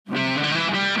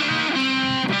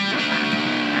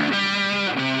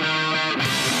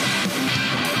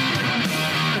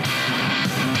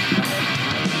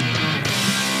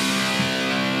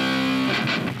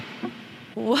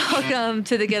Welcome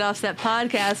to the Get Offset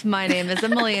podcast. My name is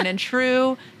Emily, and in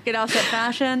true Get Offset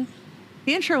fashion,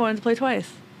 the intro wanted to play twice.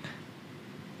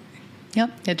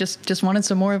 Yep, it just wanted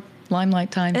some more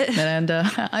limelight time. And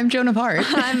I'm Joan of Heart.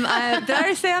 Did I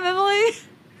already say I'm Emily?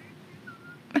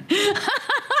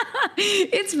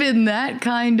 It's been that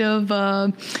kind of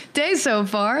day so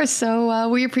far, so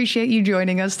we appreciate you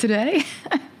joining us today.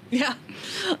 Yeah,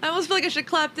 I almost feel like I should have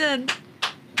clapped in.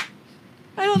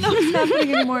 I don't know what's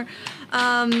happening anymore.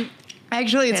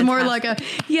 Actually, it's more like a,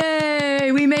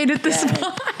 yay, we made it this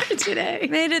far today.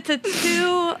 Made it to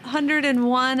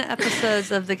 201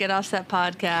 episodes of the Get Offset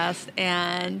podcast,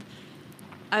 and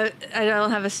I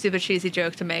don't have a stupid cheesy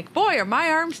joke to make. Boy, are my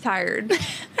arms tired.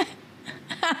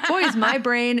 Boy, is my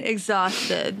brain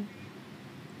exhausted.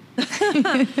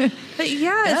 But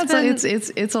yeah,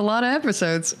 it's a lot of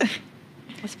episodes.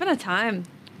 It's been a time.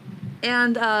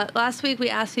 And last week we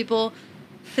asked people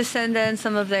to send in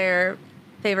some of their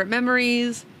favorite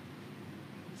memories,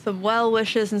 some well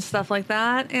wishes and stuff like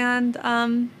that. And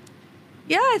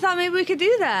yeah, I thought maybe we could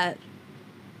do that.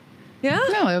 Yeah?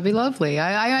 No, it would be lovely.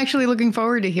 I'm actually looking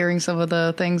forward to hearing some of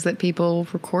the things that people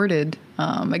recorded.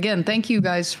 Again, thank you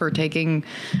guys for taking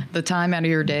the time out of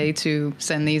your day to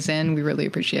send these in. We really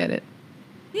appreciate it.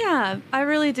 Yeah, I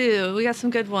really do. We got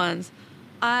some good ones.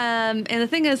 And the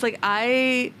thing is, like,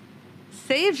 I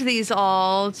saved these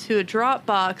all to a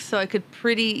Dropbox so I could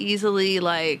pretty easily,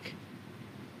 like,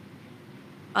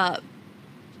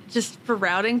 just for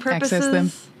routing purposes. Access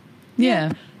them.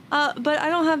 Yeah. But I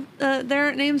don't have, there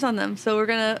aren't names on them, so we're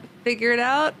going to figure it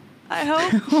out, I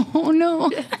hope. Oh, no.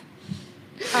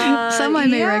 Some I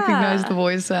may recognize the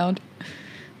voice sound.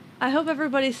 I hope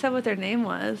everybody said what their name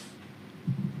was.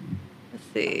 Let's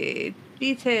see.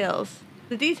 Details.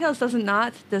 The details does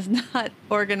not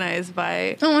organize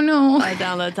by by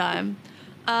download time.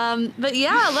 But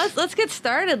yeah, let's get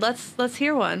started. Let's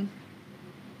hear one.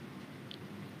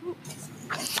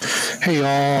 Hey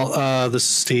y'all, this is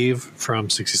Steve from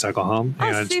 60 Cycle Hum,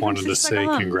 and I just wanted to say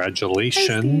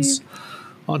congratulations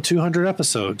on 200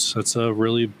 episodes. That's a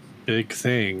really big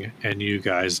thing, and you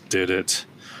guys did it.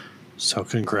 So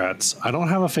congrats. I don't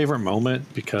have a favorite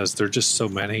moment because there are just so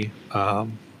many.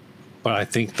 But I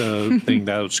think the thing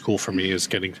that was cool for me is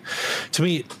getting to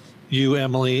meet you,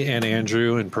 Emily, and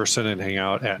Andrew in person and hang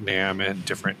out at NAMM and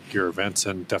different gear events,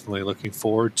 and definitely looking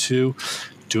forward to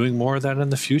doing more of that in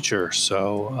the future.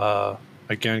 So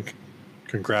again,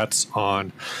 congrats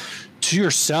to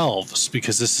yourselves,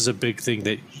 because this is a big thing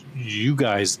that you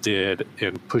guys did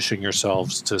in pushing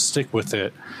yourselves to stick with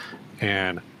it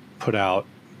and put out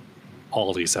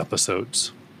all these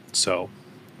episodes. So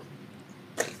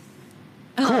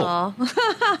cool.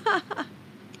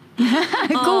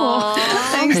 Cool.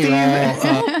 Thanks, Steve.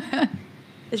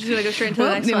 It's just gonna go straight into the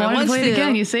next you one. Want to play it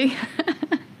again, you see?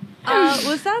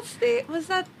 Was that Steve? Was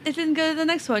that? It didn't go to the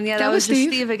next one. Yeah, that was just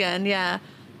Steve again. Yeah.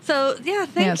 So yeah,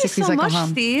 thank you so much,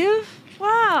 Steve.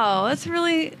 Wow, that's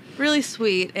really, really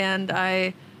sweet, and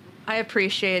I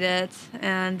appreciate it.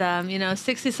 And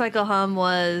 60 Cycle Hum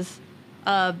was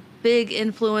a big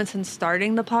influence in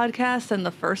starting the podcast in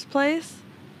the first place.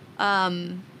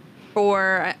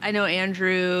 I know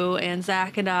Andrew and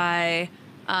Zach and I,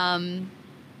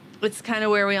 it's kind of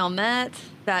where we all met,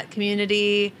 that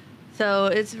community. So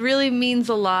it really means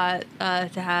a lot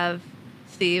to have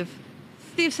Steve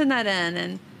send that in.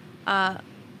 And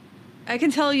I can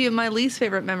tell you my least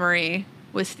favorite memory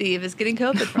with Steve is getting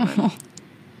COVID from him.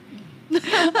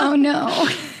 Oh, no.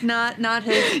 Not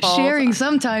his fault. Sharing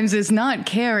sometimes is not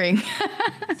caring.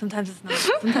 Sometimes it's not.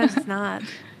 Sometimes it's not.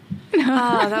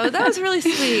 Oh, that was really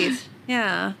sweet.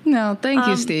 Yeah. No, thank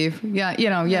you, Steve. Yeah,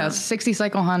 yes, 60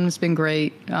 Cycle Hum has been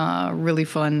great. Really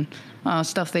fun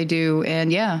stuff they do.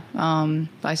 And yeah,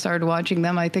 I started watching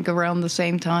them, I think, around the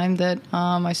same time that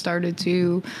I started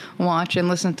to watch and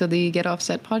listen to the Get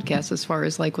Offset podcast, as far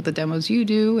as like what the demos you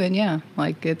do. And yeah,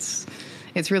 like it's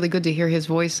really good to hear his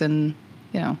voice and,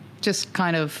 just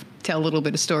kind of tell a little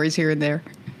bit of stories here and there.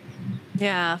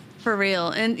 Yeah, for real.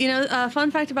 And,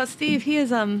 fun fact about Steve, he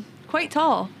is quite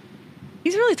tall.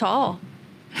 He's really tall.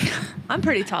 I'm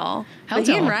pretty tall. But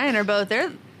he and Ryan are both,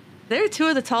 they're two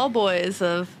of the tall boys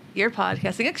of your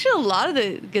podcasting. Actually, a lot of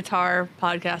the guitar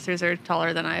podcasters are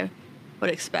taller than I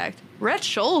would expect. Rhett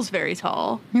Scholl's very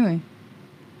tall. Really?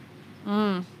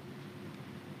 From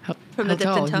how the Dipped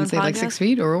tall? in Tone You say podcast. like 6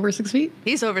 feet or over 6 feet?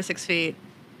 He's over 6 feet.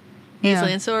 Easily.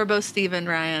 Yeah. And so are both Steve and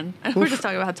Ryan. We're just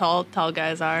talking about how tall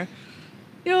guys are.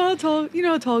 You know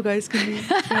how tall guys can be.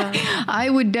 Yeah. I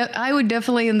would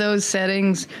definitely in those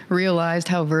settings realized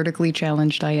how vertically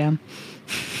challenged I am.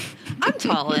 I'm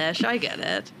tallish. I get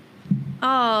it.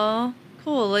 Oh,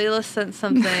 Cool. Layla sent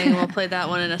something. We'll play that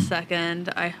one in a second.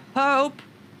 I hope.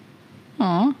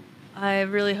 Aw. I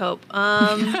really hope.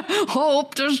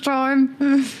 Hope this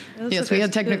time. Yes, we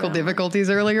had technical difficulties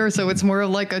earlier, so it's more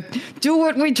like a do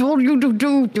what we told you to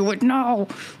do it now.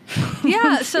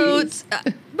 Yeah, so it's,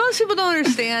 most people don't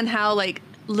understand how like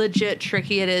legit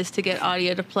tricky it is to get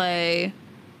audio to play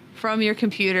from your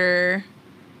computer.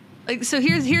 Like, so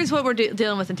here's what we're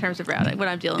dealing with in terms of routing. What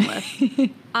I'm dealing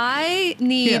with, I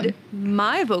need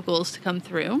my vocals to come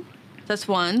through. That's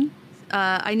one.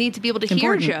 I need to be able to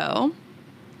hear Joe.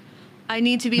 I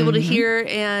need to be able to hear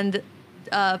and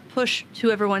push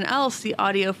to everyone else the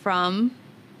audio from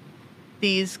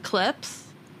these clips.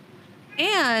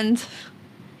 And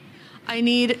I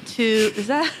need to... Is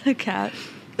that a cat?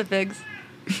 The Figs?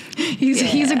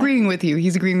 He's agreeing with you.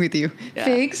 He's agreeing with you. Yeah.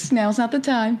 Figs, now's not the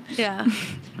time. Yeah.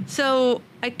 So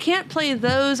I can't play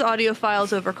those audio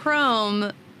files over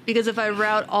Chrome because if I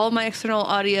route all my external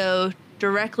audio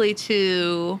directly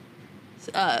to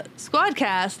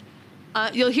Squadcast...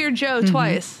 you'll hear Joe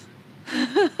twice.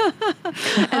 And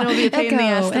it'll be a pain in the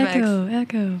ass to mix.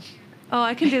 Echo. Oh,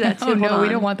 I can do that too. Oh, no, we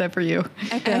don't want that for you.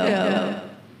 Echo.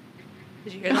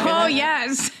 Did you hear that? Oh,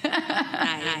 yes.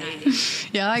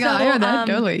 Nice. Yeah, I heard that.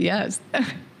 Totally, yes.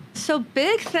 So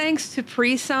big thanks to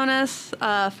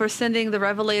PreSonus for sending the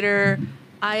Revelator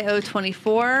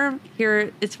IO24.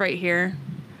 Here, it's right here.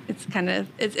 It's kind of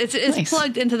it's nice.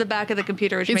 Plugged into the back of the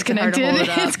computer, which makes it hard to hold it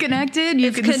up. It's connected.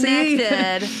 It's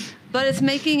connected, but it's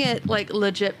making it like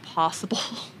legit possible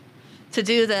to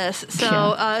do this.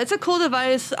 So it's a cool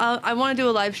device. I want to do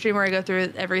a live stream where I go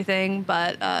through everything,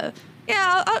 but I'll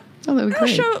show. How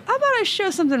about I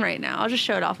show something right now? I'll just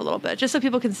show it off a little bit, just so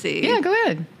people can see. Yeah, go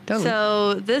ahead. Totally.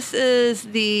 So this is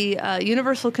the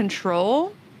universal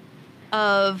control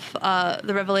of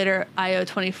the Revelator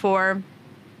IO24.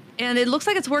 And it looks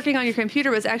like it's working on your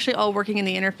computer, but it's actually all working in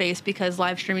the interface because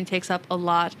live streaming takes up a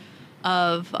lot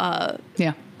of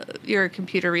your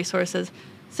computer resources.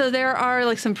 So there are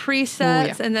like some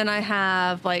presets, and then I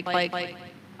have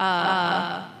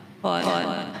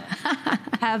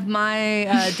have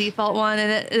my default one,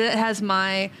 and it has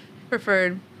my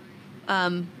preferred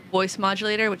voice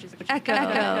modulator, which is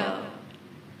Echo.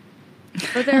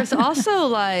 But there's also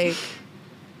like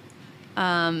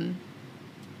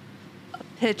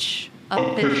pitch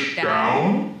up, pitch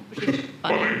down, which is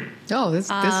funny. Oh,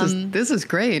 this is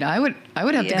great. I would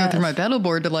have to go through my pedal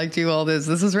board to like do all this.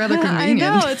 This is rather convenient.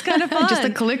 I know, it's kind of fun. Just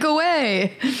a click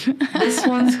away. This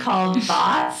one's called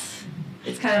Bots.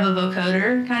 It's kind of a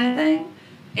vocoder kind of thing,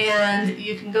 and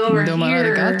you can go over Domo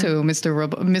here. Arigato,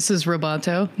 Mrs.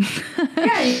 Roboto.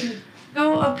 Yeah, you can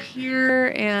go up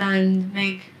here and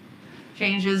make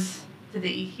changes to the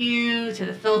EQ, to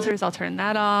the filters. I'll turn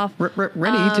that off.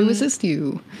 Ready to assist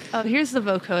you. Oh, here's the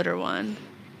vocoder one.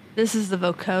 This is the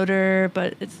vocoder,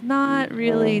 but it's not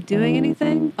really doing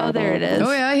anything. Oh, there it is.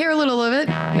 Oh, yeah, I hear a little of it.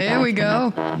 There we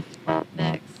go.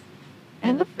 Next.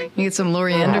 And the you get some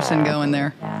Laurie Anderson going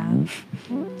there. I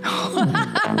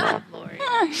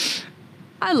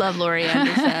love Laurie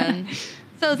Anderson.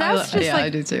 So that's just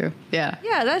I do too. Yeah.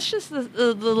 Yeah, that's just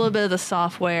the little bit of the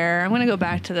software. I'm going to go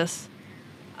back to this.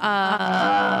 I'm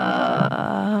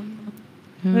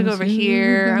going to go over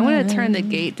here. I'm going to turn the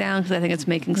gate down because I think it's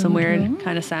making some weird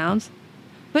kind of sounds.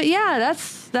 But yeah,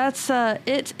 that's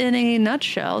it in a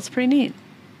nutshell. It's pretty neat.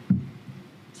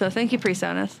 So thank you,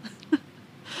 PreSonus.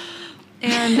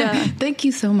 And thank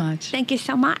you so much. Thank you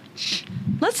so much.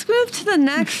 Let's move to the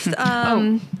next.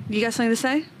 You got something to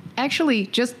say? Actually,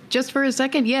 just for a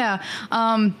second, yeah.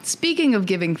 Speaking of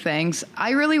giving thanks,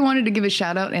 I really wanted to give a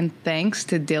shout out and thanks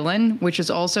to Dylan, which is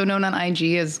also known on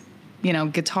IG as,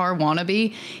 Guitar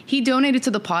Wannabe. He donated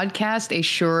to the podcast a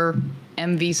Shure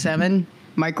MV7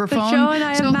 microphone. But Joe and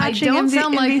I have matching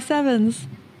MV7s.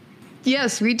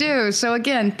 Yes, we do. So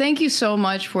again, thank you so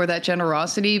much for that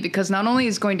generosity, because not only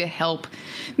is it going to help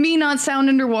me not sound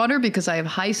underwater because I have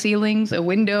high ceilings, a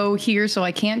window here so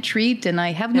I can't treat, and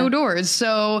I have no doors.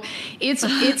 So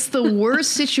it's the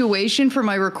worst situation for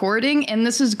my recording, and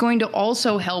this is going to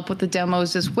also help with the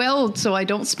demos as well, so I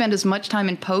don't spend as much time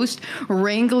in post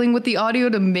wrangling with the audio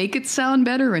to make it sound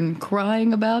better and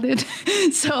crying about it.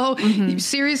 So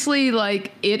seriously,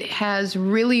 it has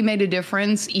really made a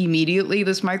difference immediately,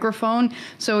 this microphone.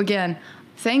 So again,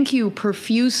 thank you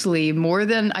profusely, more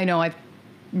than I know I've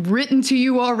written to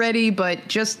you already, but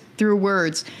just through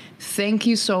words. Thank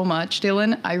you so much,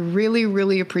 Dylan. I really,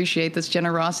 really appreciate this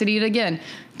generosity. And again,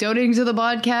 donating to the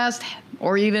podcast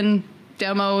or even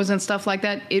demos and stuff like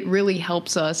that, it really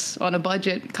helps us on a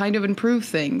budget kind of improve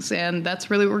things. And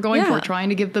that's really what we're going for, trying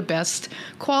to give the best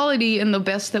quality and the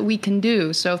best that we can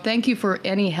do. So thank you for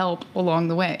any help along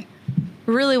the way.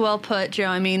 Really well put, Joe.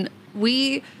 I mean,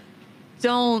 we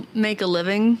don't make a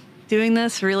living doing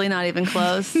this, really not even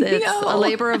close. It's a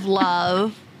labor of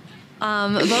love.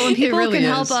 But when people really can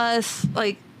help us,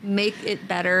 like, make it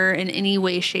better in any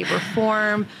way, shape, or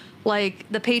form, like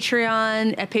the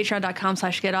Patreon at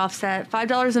patreon.com/getoffset,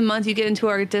 $5 a month, you get into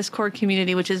our Discord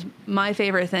community, which is my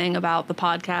favorite thing about the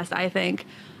podcast, I think.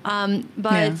 But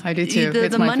yeah, I do too.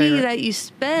 The money favorite. That you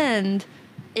spend,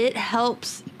 it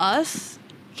helps us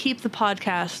keep the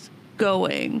podcast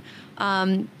going.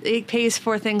 It pays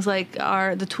for things like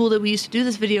the tool that we use to do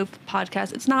this video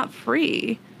podcast. It's not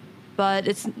free, but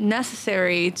it's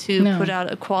necessary to put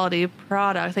out a quality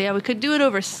product. Yeah, we could do it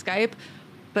over Skype,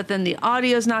 but then the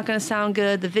audio is not going to sound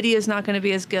good. The video is not going to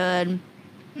be as good.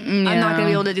 Yeah. I'm not going to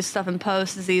be able to do stuff in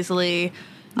post as easily.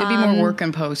 It'd be more work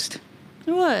in post.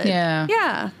 It would. Yeah.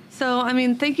 Yeah. So, I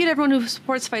mean, thank you to everyone who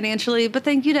supports financially, but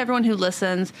thank you to everyone who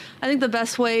listens. I think the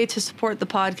best way to support the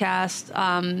podcast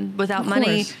without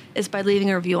money is by leaving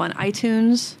a review on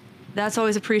iTunes. That's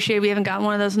always appreciated. We haven't gotten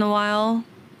one of those in a while.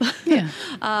 Yeah.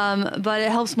 But it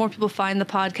helps more people find the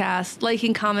podcast,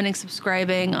 liking, commenting,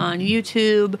 subscribing on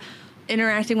YouTube,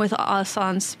 interacting with us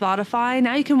on Spotify.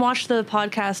 Now you can watch the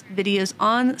podcast videos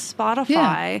on Spotify.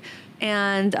 Yeah.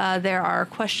 And there are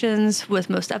questions with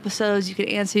most episodes. You can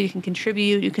answer, you can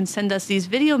contribute, you can send us these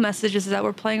video messages that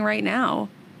we're playing right now.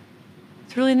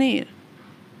 It's really neat.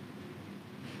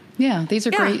 Yeah, these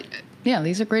are great. Yeah,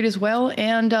 these are great as well.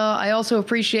 And I also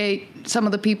appreciate some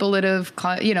of the people that have,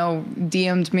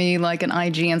 DM'd me like an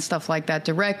IG and stuff like that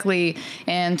directly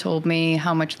and told me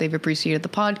how much they've appreciated the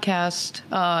podcast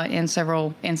in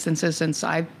several instances since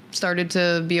I've started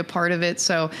to be a part of it.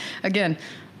 So, again,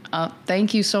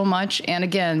 thank you so much. And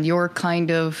again, your kind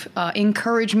of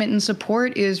encouragement and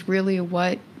support is really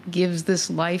what gives this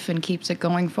life and keeps it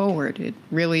going forward. It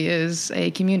really is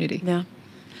a community. Yeah.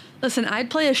 Listen, I'd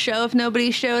play a show if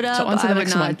nobody showed up. So on to the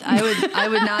next one. I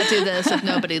would not do this if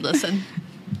nobody listened.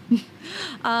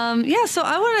 So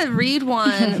I want to read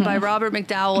one by Robert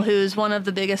McDowell, who's one of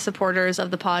the biggest supporters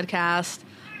of the podcast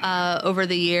over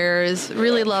the years.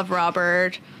 Really love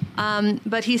Robert.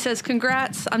 But he says,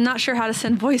 congrats. I'm not sure how to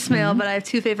send voicemail, but I have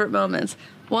two favorite moments.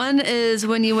 One is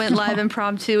when you went live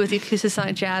impromptu with the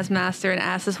Acoustasonic Jazz Master and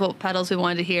asked us what pedals we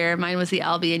wanted to hear. Mine was the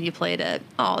Albee and you played it.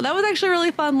 Oh, that was actually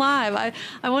really fun live.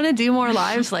 I want to do more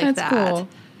lives like That's that. Cool.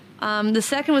 The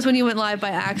second was when you went live by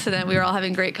accident. We were all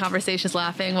having great conversations,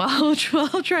 laughing while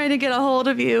trying to get a hold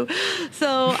of you.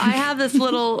 So I have this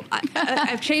little,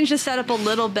 I've changed the setup a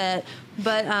little bit,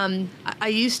 but I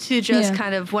used to just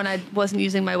kind of, when I wasn't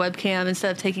using my webcam,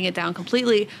 instead of taking it down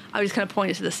completely, I would just kind of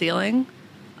point it to the ceiling.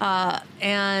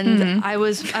 And I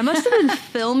must have been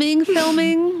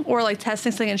filming or like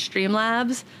testing something in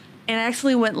Streamlabs, and I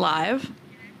actually went live.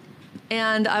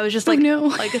 And I was just like,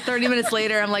 like 30 minutes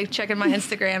later, I'm like checking my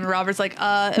Instagram, and Robert's like,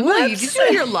 Emily, did you know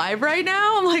you're live right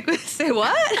now? I'm like, say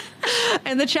what?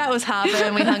 And the chat was hopping,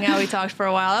 and we hung out, we talked for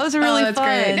a while. That was really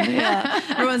fun. Great. Yeah.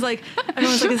 Everyone's like,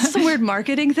 is this some weird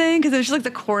marketing thing? Because it was just like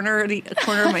the corner of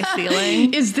my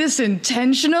ceiling. Is this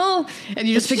intentional? And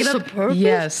you just pick it up.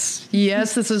 Yes,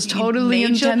 this is totally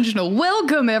intentional.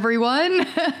 Welcome, everyone.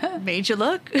 Made you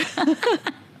look.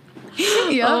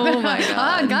 Yep. Oh my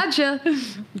God.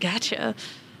 Gotcha.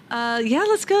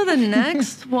 Let's go to the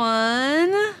next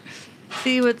one.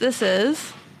 See what this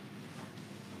is.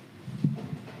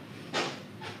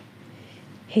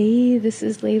 Hey, this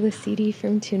is Layla Seedy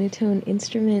from Tunatone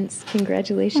Instruments.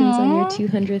 Congratulations on your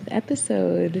 200th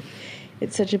episode.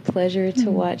 It's such a pleasure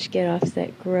to watch Get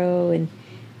Offset grow and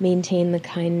maintain the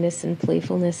kindness and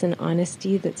playfulness and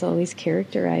honesty that's always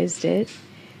characterized it.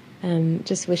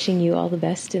 Just wishing you all the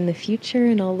best in the future,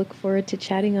 and I'll look forward to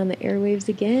chatting on the airwaves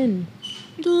again.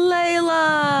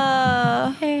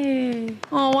 Layla! Hey.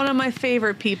 Oh, one of my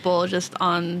favorite people just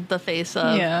on the face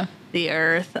of the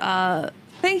earth.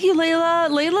 Thank you, Layla.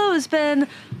 Layla has been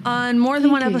on more than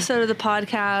one episode of the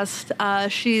podcast.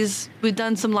 We've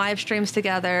done some live streams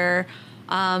together.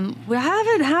 We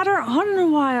haven't had her on in a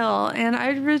while, and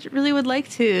I really would like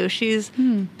to. She's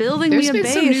building me a base. There's been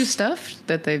some new stuff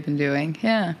that they've been doing.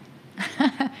 Yeah.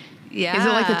 Yeah. Is it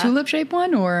like the tulip shaped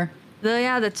one or?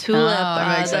 The tulip.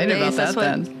 I'm excited about that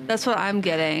then. That's what I'm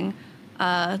getting.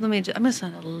 I'm just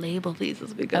going to label these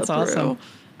as we go through. That's awesome.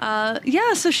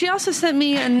 So she also sent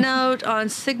me a note on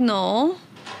Signal.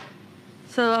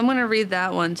 So I'm going to read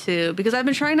that one too, because I've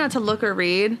been trying not to look or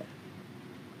read.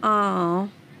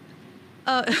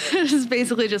 This is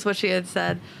basically just what she had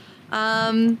said.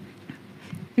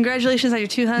 Congratulations on your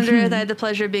 200th. I had the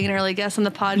pleasure of being an early guest on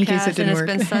the podcast, and it's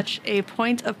been such a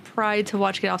point of pride to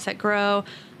watch Get Offset grow.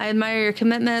 I admire your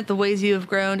commitment, the ways you have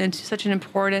grown into such an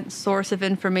important source of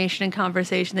information and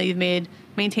conversation that you've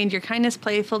maintained your kindness,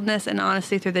 playfulness, and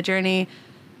honesty through the journey.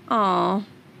 Oh,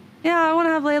 yeah, I want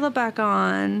to have Layla back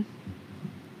on.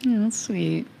 Oh, that's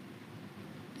sweet.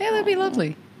 Yeah, that'd be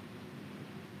lovely.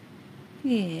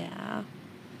 Yeah.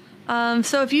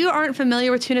 So if you aren't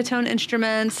familiar with Tunatone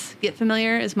Instruments, get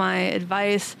familiar is my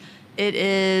advice. It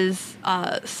is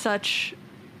they're such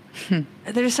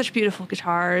beautiful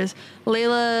guitars.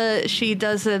 Layla, she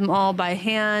does them all by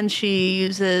hand. She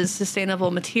uses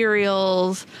sustainable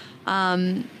materials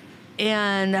and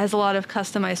has a lot of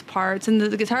customized parts. And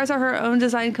the guitars are her own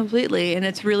design completely. And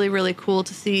it's really, really cool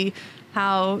to see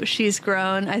how she's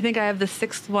grown. I think I have the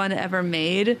 6th one ever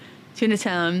made,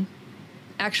 Tunatone,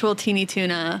 actual teeny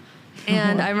tuna.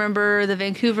 And I remember the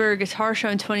Vancouver Guitar Show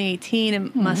in 2018,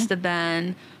 it must have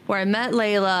been, where I met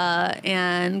Layla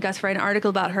and got to write an article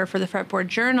about her for the Fretboard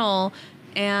Journal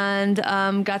and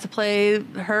got to play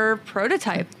her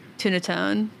prototype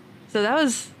Tunatone. So that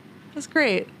was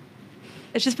great.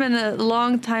 It's just been a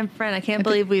long time friend. I can't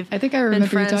believe we've I think I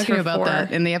remember you talking about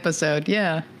that in the episode.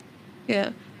 Yeah.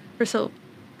 Yeah. For so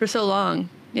long.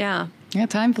 Yeah. Yeah,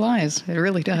 time flies. It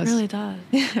really does. It really does.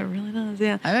 Yeah, it really does.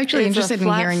 Yeah. I'm actually interested in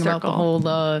hearing about the whole,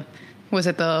 was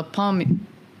it the palm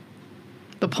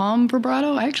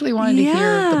vibrato? I actually wanted to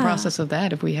hear the process of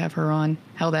that if we have her on.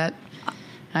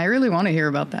 I really want to hear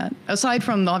about that. Aside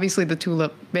from obviously the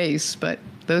tulip bass, but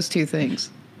those two things.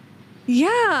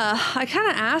 Yeah, I kind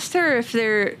of asked her if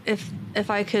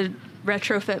I could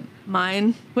retrofit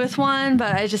mine with one,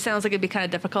 but it just sounds like it'd be kind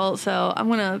of difficult. So I'm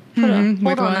gonna put a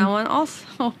hold on that one.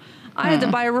 Also, I had to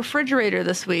buy a refrigerator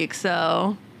this week,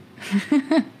 so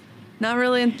not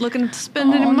really looking to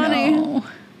spend any money. No.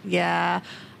 Yeah,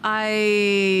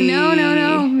 No.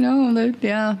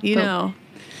 Yeah, know,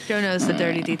 Joe knows the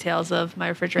dirty details of my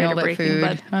refrigerator breaking.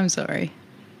 But I'm sorry.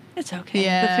 It's okay.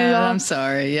 Yeah, the food I'm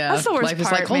sorry. Yeah, that's the worst part,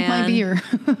 is like, hold my beer.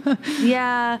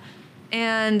 Yeah,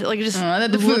 and like just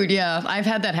the food. Yeah, I've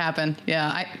had that happen.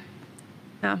 Yeah,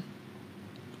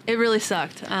 it really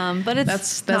sucked. But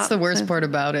it's that's the worst part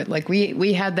about it. Like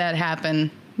we had that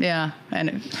happen. Yeah,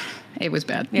 and it was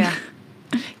bad. Yeah.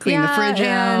 Clean the fridge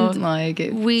out. Like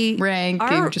we rank.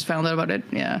 We just found out about it.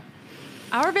 Yeah.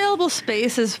 Our available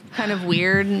space is kind of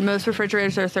weird. Most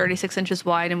refrigerators are 36 inches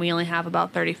wide, and we only have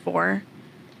about 34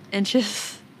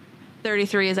 inches.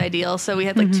 33 is ideal. So we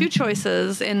had like two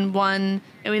choices in one,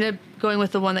 and we ended up going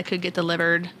with the one that could get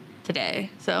delivered today.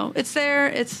 So it's there.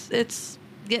 It's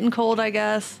getting cold, I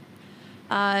guess.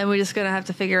 And we're just going to have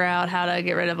to figure out how to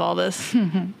get rid of all this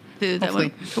food that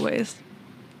went to waste.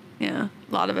 Yeah,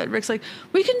 a lot of it. Rick's like,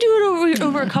 we can do it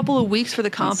over a couple of weeks for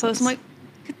the compost. I'm like,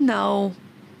 no,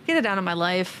 get it out of my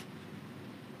life.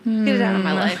 Get it out of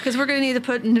my life, because we're going to need to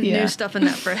put new stuff in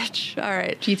that fridge. All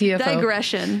right. GTFO.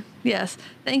 Digression. Yes.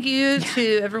 Thank you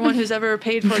to everyone who's ever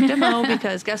paid for a demo,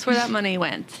 because guess where that money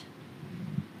went?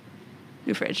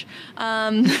 New fridge.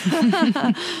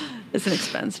 It's an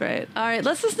expense, right? All right,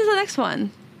 let's listen to the next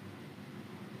one.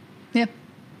 Yeah.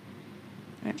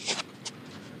 All right.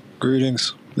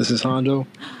 Greetings. This is Hondo,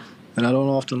 and I don't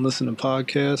often listen to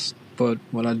podcasts, but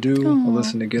when I do, I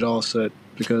listen to Get Offset,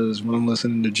 because when I'm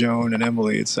listening to Joan and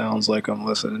Emily, it sounds like I'm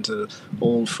listening to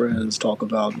old friends talk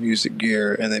about music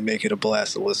gear, and they make it a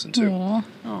blast to listen to.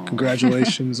 Aww.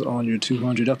 Congratulations on your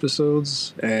 200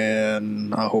 episodes,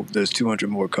 and I hope there's 200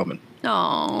 more coming.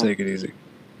 Aww. Take it easy.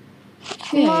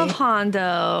 Love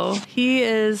Hondo. He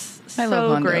is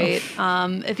so great.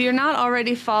 If you're not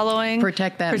already following,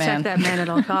 protect that man at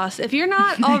all costs. If you're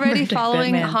not already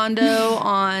following Hondo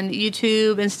on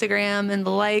YouTube, Instagram, and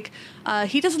the like,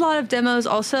 he does a lot of demos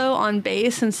also on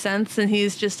bass and synths, and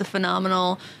he's just a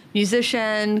phenomenal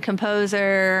musician,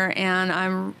 composer. And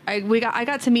I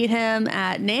got to meet him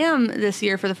at NAMM this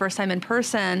year for the first time in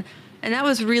person, and that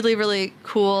was really, really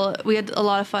cool. We had a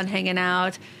lot of fun hanging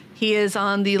out. He is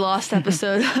on the Lost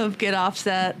episode of Get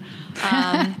Offset.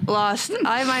 Lost.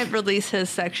 I might release his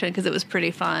section because it was pretty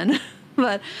fun.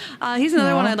 But he's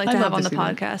another one I'd like to have on the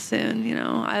podcast soon. You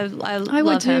know, I love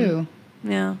him too.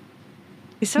 Yeah,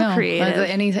 he's so creative.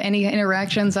 Any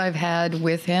interactions I've had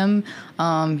with him,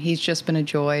 he's just been a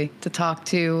joy to talk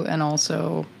to, and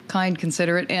also kind,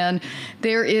 considerate. And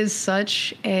there is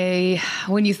such a,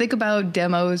 when you think about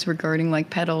demos regarding like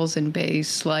pedals and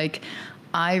bass, like,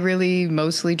 I really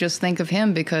mostly just think of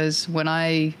him, because when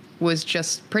I was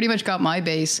just pretty much got my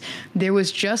bass, there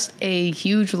was just a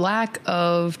huge lack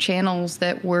of channels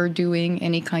that were doing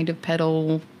any kind of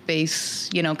pedal bass,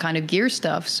 kind of gear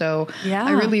stuff. So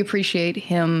I really appreciate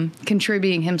him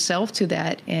contributing himself to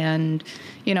that, and,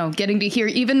 getting to hear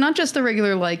even not just the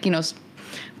regular,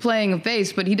 playing of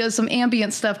bass, but he does some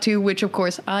ambient stuff too, which of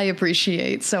course I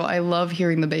appreciate. So I love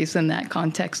hearing the bass in that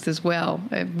context as well.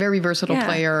 A very versatile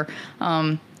player.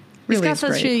 Really, he's got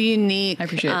such a unique, I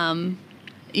appreciate it.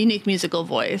 Unique musical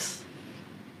voice.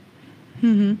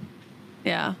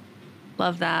 Yeah,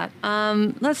 love that.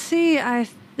 Let's see.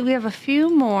 We have a few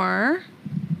more.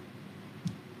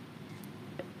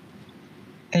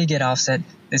 Hey, Get Offset.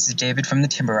 This is David from the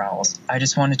Timber Owls. I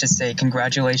just wanted to say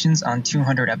congratulations on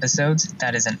 200 episodes.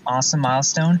 That is an awesome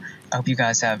milestone. I hope you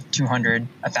guys have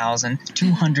 200,000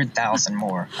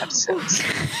 more episodes.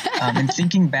 And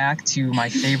thinking back to my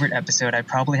favorite episode, I'd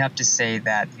probably have to say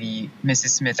that the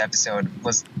Mrs. Smith episode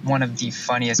was one of the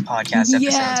funniest podcast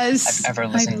episodes I've ever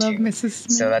listened to. I love Mrs.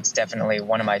 Smith. So that's definitely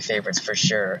one of my favorites for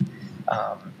sure.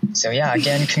 So yeah,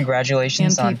 again,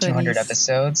 congratulations on 200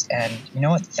 episodes, and you know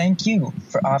what? Thank you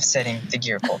for offsetting the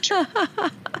gear culture.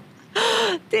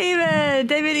 David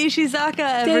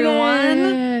Ishizaka,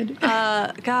 everyone.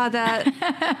 God, that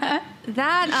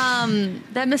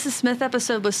Mrs. Smith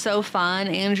episode was so fun.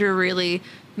 Andrew really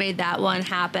made that one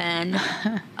happen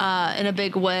in a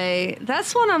big way.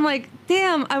 That's one I'm like,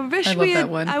 damn, I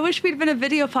wish we'd been a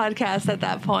video podcast at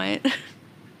that point.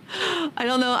 I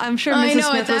don't know. I'm sure Mrs.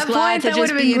 Smith was glad to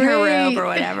just be in her robe or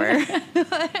whatever. No,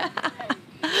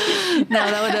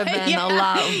 that would have been a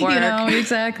lot of work.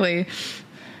 Exactly. It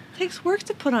takes work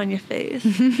to put on your face.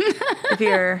 if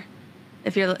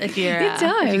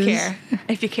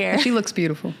you care. She looks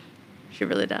beautiful. She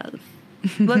really does.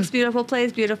 Looks beautiful,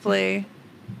 plays beautifully.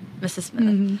 Mrs.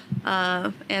 Smith.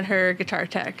 And her guitar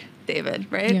tech, David,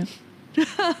 right?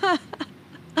 Yeah.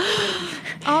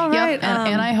 All right. Yep,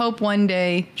 and I hope one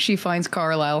day she finds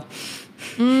Carlisle.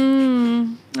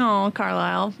 Oh,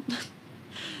 Carlisle.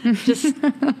 Just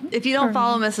if you don't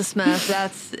follow Mrs. Smith,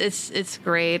 it's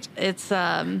great. It's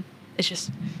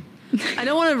just I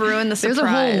don't want to ruin the surprise. There's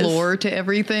a whole lore to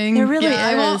everything. There really is.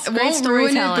 I won't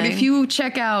ruin it, but if you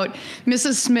check out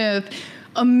Mrs. Smith,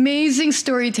 amazing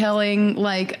storytelling.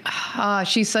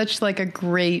 She's such a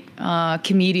great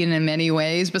comedian in many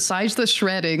ways. Besides the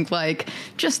shredding,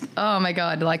 just oh my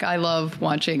god, I love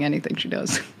watching anything she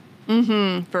does.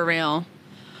 For real.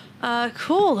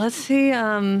 Cool. Let's see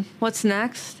what's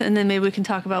next, and then maybe we can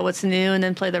talk about what's new, and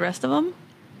then play the rest of them.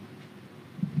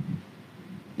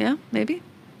 Yeah, maybe.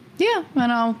 Yeah,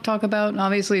 and I'll talk about,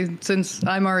 obviously, since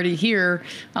I'm already here,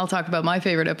 I'll talk about my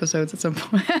favorite episodes at some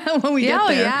point when we get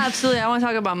there. Yeah, absolutely. I want to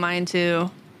talk about mine, too.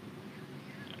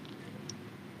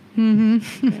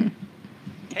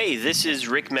 Hey, this is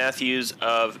Rick Matthews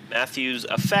of Matthews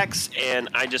Effects, and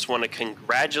I just want to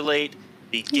congratulate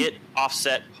the Get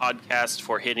Offset podcast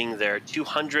for hitting their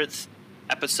 200th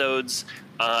episodes.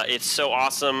 It's so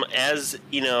awesome. As,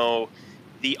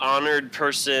 the honored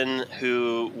person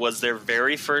who was their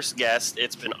very first guest,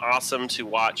 it's been awesome to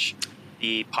watch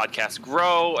the podcast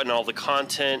grow and all the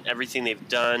content, everything they've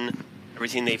done,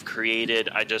 everything they've created.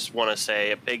 I just want to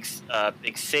say a big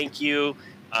thank you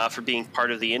for being part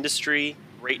of the industry.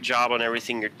 Great job on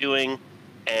everything you're doing,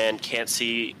 and can't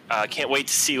wait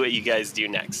to see what you guys do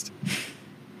next.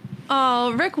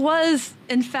 Oh, Rick was,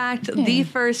 in fact, the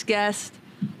first guest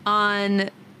on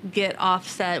Get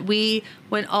Offset. We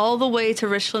went all the way to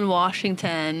Richland,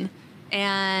 Washington,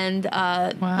 and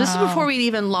this is before we'd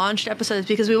even launched episodes,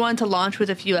 because we wanted to launch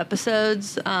with a few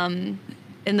episodes in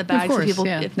the bag, so people,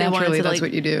 if they wanted to, that's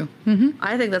what you do.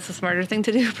 I think that's the smarter thing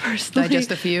to do, personally.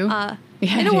 Digest a few. And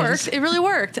it worked. It really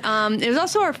worked. It was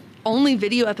also our only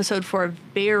video episode for a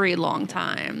very long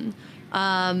time.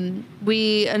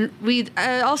 We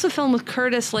also filmed with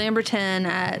Curtis Lamberton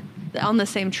on the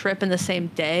same trip and the same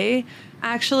day,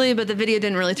 actually, but the video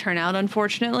didn't really turn out,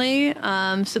 unfortunately.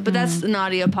 But that's an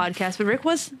audio podcast. But Rick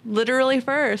was literally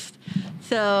first,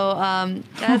 so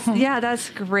that's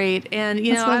great. And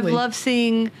I've loved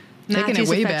seeing Matthews Taking it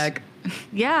way back.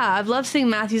 Yeah, I've loved seeing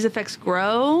Matthews Effects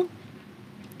grow,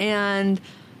 and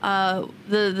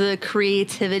the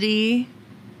creativity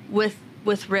with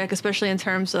Rick, especially in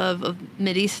terms of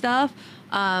MIDI stuff,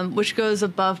 which goes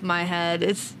above my head.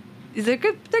 They're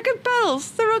good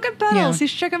pedals. They're real good pedals. You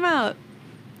should check them out.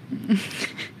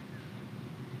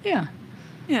 Yeah.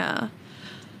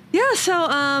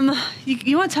 So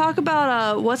you want to talk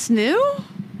about what's new?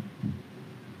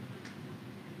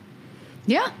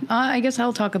 I guess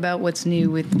I'll talk about what's new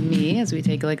with me as we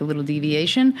take like a little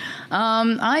deviation.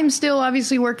 I'm still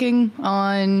obviously working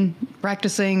on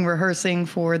practicing, rehearsing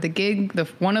for the gig,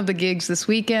 one of the gigs this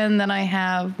weekend that I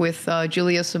have with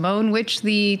Julia Simone, which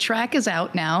the track is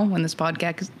out now when this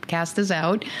podcast is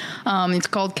out. It's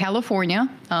called California.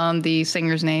 The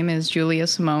singer's name is Julia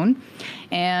Simone.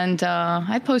 And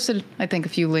I posted, I think, a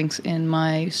few links in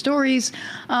my stories.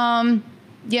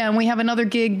 Yeah, and we have another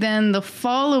gig then the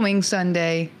following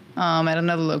Sunday at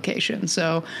another location.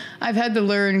 So I've had to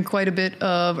learn quite a bit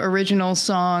of original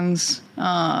songs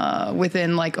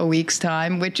within like a week's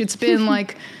time, which it's been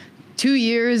like 2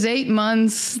 years, 8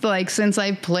 months, like since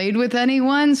I've played with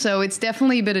anyone. So it's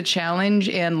definitely been a challenge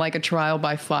and like a trial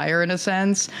by fire in a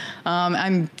sense.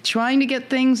 I'm trying to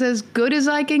get things as good as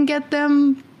I can get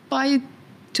them by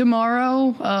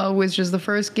tomorrow, which is the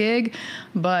first gig,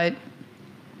 but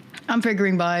I'm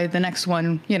figuring by the next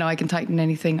one, I can tighten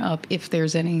anything up if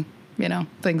there's any,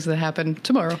 things that happen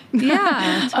tomorrow.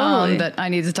 Yeah, totally. That I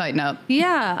need to tighten up.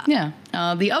 Yeah. Yeah.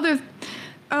 The other...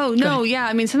 Oh, no, yeah.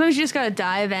 I mean, sometimes you just got to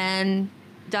dive in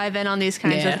on these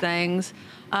kinds of things.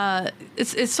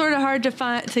 It's sort of hard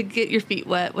to get your feet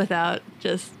wet without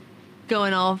just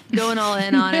going all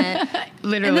in on it.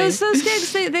 Literally. And those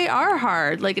gigs, they are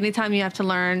hard. Like anytime you have to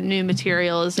learn new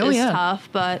material is tough,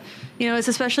 but it's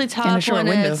especially tough when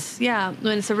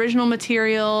it's original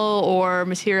material or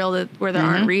material where there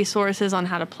aren't resources on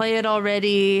how to play it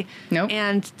already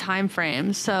and time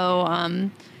frames. So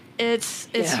it's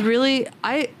really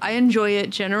I enjoy it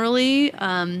generally.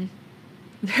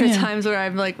 There are times where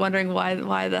I'm like wondering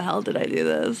why the hell did I do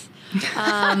this?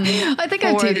 I think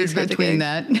I teetered between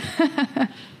that.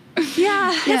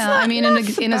 I mean,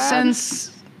 in a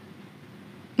sense.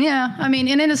 Yeah, I mean,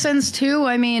 and in a sense too.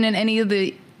 I mean, in any of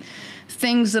the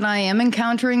things that I am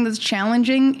encountering that's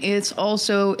challenging, it's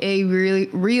also a really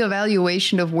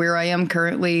reevaluation of where I am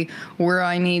currently, where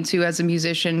I need to, as a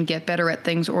musician, get better at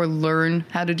things or learn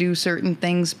how to do certain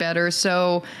things better.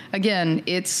 So again,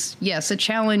 it's, a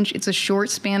challenge. It's a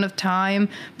short span of time,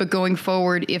 but going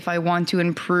forward, if I want to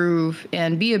improve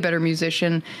and be a better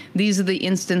musician, these are the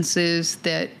instances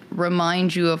that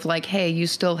remind you of like, hey, you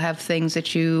still have things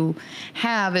that you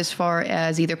have as far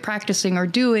as either practicing or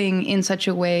doing in such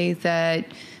a way that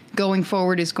going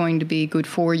forward is going to be good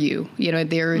for you.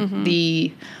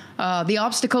 The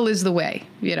obstacle is the way,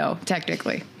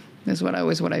 technically is what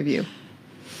I view.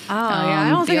 Oh, I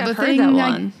don't think I've heard that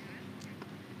one.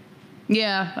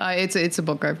 It's a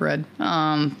book I've read.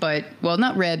 But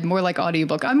not read, more like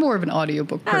audiobook. I'm more of an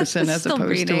audiobook person as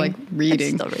opposed to like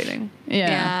reading. It's still reading.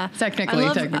 Yeah. Technically.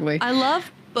 I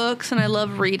love books and I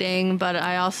love reading, but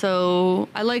I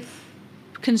like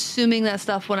consuming that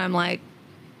stuff when I'm like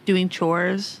doing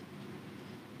chores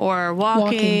or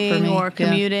walking or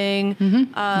commuting. When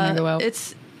I go out.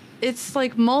 It's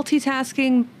like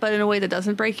multitasking, but in a way that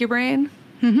doesn't break your brain.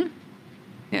 Mm-hmm.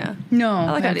 Yeah.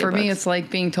 No, and for me, it's like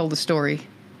being told a story.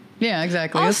 Yeah,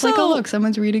 exactly. Also, it's like, oh, look,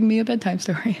 someone's reading me a bedtime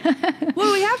story.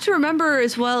 What we have to remember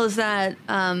as well is that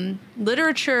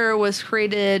literature was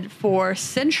created for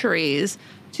centuries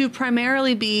to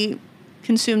primarily be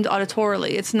consumed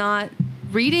auditorily. It's not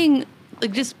reading,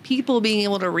 like just people being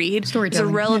able to read is a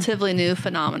relatively new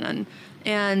phenomenon.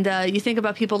 And you think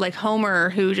about people like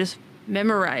Homer who just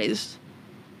memorized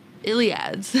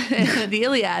Iliads, the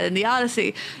Iliad and the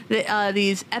Odyssey,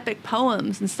 these epic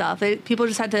poems and stuff. People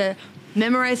just had to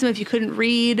memorize them if you couldn't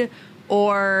read,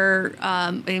 or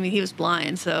he was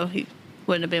blind, so he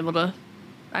wouldn't have been able to.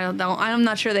 I'm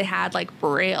not sure they had like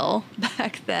Braille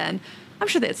back then. I'm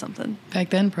sure they had something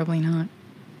back then. Probably not.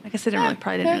 I guess they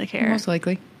probably didn't really care. Most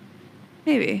likely.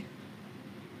 Maybe.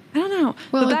 I don't know.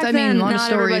 Well, but back then, a lot of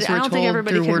stories were told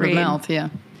through word of mouth. Yeah.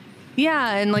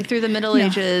 Yeah, and like through the Middle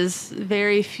Ages,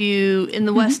 very few in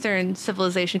the Western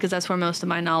civilization, because that's where most of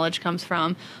my knowledge comes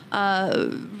from.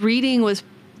 Reading was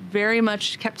very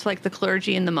much kept to like the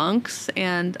clergy and the monks,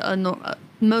 and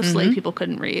most lay people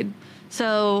couldn't read.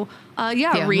 So,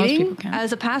 reading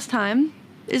as a pastime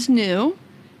is new,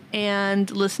 and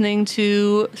listening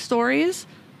to stories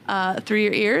through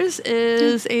your ears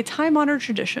is a time-honored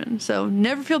tradition. So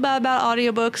never feel bad about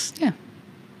audiobooks. Yeah.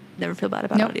 Never feel bad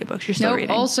about audiobooks. You're still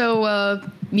reading. Also,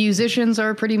 musicians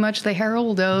are pretty much the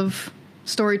herald of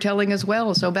storytelling as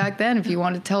well. So back then, if you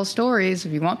want to tell stories,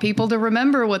 if you want people to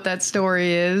remember what that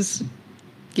story is,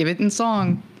 give it in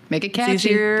song. Make it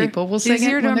catchy. People will sing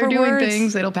it when they're doing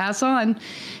things. It'll pass on.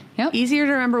 Yep. Easier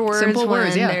to remember words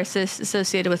when they're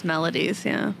associated with melodies.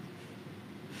 Yeah.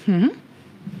 Mm-hmm.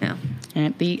 Yeah.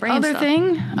 And the other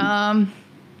thing,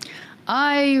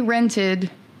 I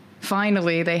rented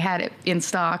finally they had it in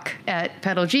stock at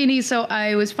Pedal Genie, so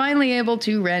I was finally able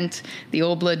to rent the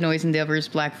Old Blood Noise Endeavors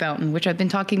Black Fountain, which I've been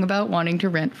talking about wanting to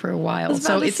rent for a while.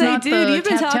 So it's not dude, you've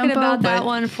been talking about that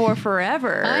one for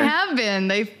forever. I have been.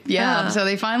 So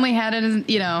they finally had it.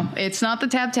 It's not the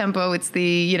tap tempo. It's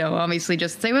the obviously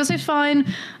just say, well, it's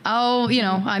fine.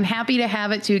 I'm happy to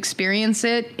have it to experience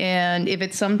it, and if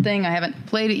it's something I haven't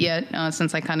played it yet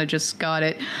since I kind of just got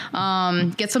it,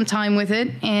 get some time with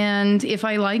it, and if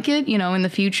I like it, in the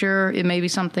future, it may be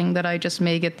something that I just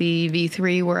may get the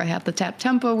V3 where I have the tap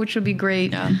tempo, which would be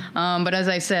great. Yeah. But as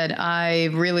I said, I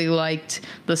really liked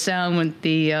the sound with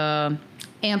the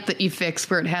amp that you fixed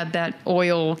where it had that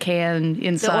oil can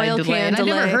inside delay. And I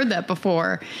never heard that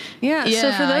before. Yeah,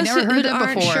 so for those who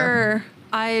aren't sure,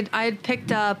 I'd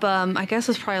picked up, I guess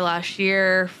it was probably last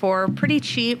year, for pretty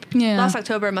cheap. Yeah. Last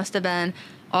October it must have been,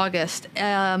 August.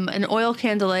 An oil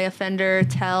can delay, a Fender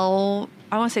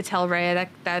I want to say Telray.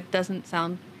 That doesn't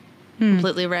sound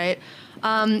completely right.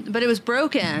 But it was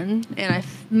broken, and I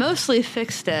mostly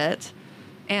fixed it,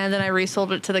 and then I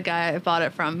resold it to the guy I bought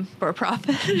it from for a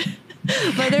profit.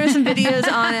 But there were some videos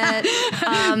on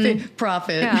it.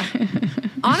 Profit. Yeah.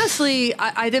 Honestly,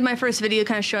 I did my first video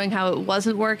kind of showing how it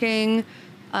wasn't working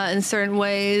in certain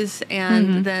ways,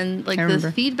 and then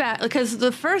the feedback, because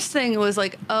the first thing was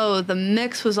the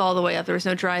mix was all the way up. There was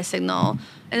no dry signal.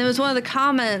 And it was one of the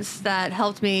comments that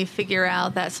helped me figure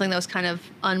out that something that was kind of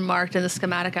unmarked in the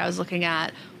schematic I was looking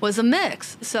at was a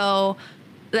mix. So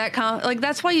that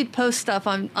that's why you'd post stuff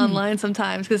online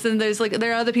sometimes, because then there's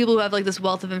there are other people who have this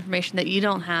wealth of information that you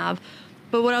don't have.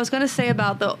 But what I was going to say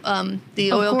about the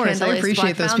oil can delays, I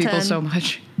appreciate those people so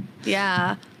much.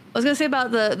 Yeah. I was going to say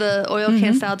about the oil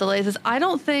can style delays is I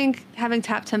don't think having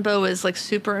tap tempo is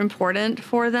super important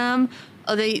for them.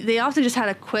 They often just had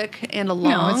a quick and a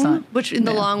long, no, it's not. Which in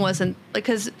the long wasn't,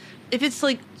 because if it's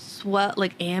sweat,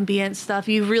 ambient stuff,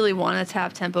 you really want a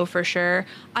tap tempo for sure.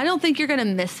 I don't think you're going to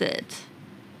miss it,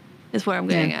 is what I'm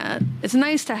getting at. It's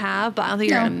nice to have, but I don't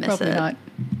think you're going to miss it. Not.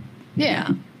 Yeah.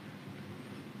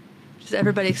 Just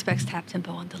everybody expects tap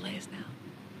tempo on delays now.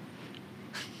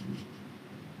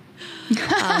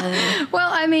 Well,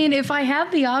 I mean, if I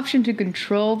have the option to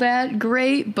control that,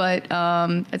 great, but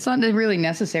it's not really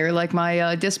necessary.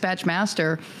 My Dispatch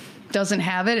Master doesn't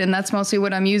have it, and that's mostly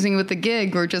what I'm using with the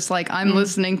gig. We're just I'm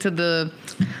listening to the,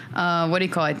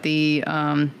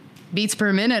 the beats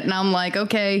per minute, and I'm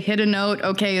okay, hit a note.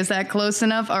 Okay, is that close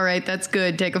enough? All right, that's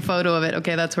good. Take a photo of it.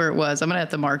 Okay, that's where it was. I'm going to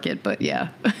have to mark it, but yeah.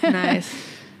 Nice.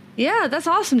 Yeah, that's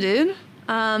awesome, dude.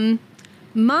 I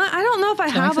don't know if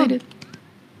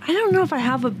I don't know if I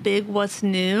have a big what's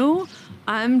new.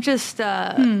 I'm just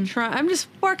I'm just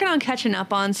working on catching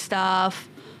up on stuff.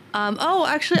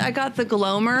 Actually, I got the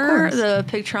Glomer, the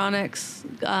Pigtronics.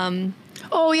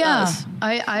 Oh yeah,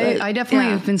 I definitely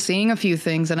have been seeing a few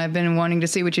things, and I've been wanting to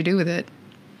see what you do with it.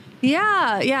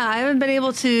 Yeah, I haven't been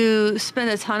able to spend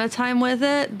a ton of time with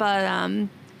it, but I'm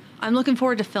looking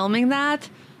forward to filming that.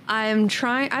 I've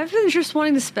been just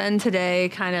wanting to spend today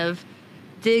kind of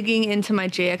digging into my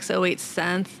JX08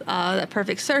 synth that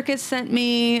Perfect Circuit sent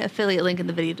me, affiliate link in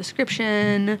the video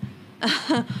description.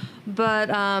 But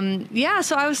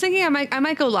so I was thinking I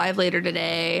might go live later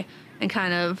today and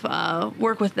kind of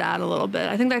work with that a little bit.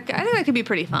 I think that could be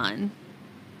pretty fun.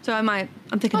 So I'm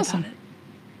thinking about it.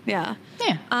 Yeah.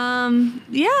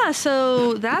 Yeah.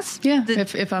 So that's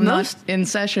if I'm not in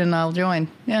session, I'll join.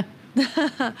 Yeah.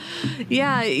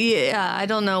 Yeah. I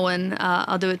don't know when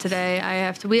I'll do it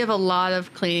today. We have a lot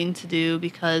of cleaning to do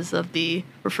because of the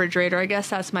refrigerator. I guess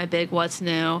that's my big what's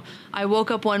new. I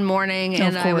woke up one morning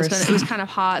and it was kind of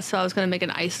hot, so I was going to make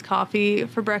an iced coffee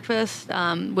for breakfast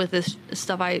with this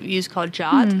stuff I use called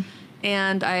Jot.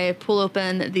 And I pull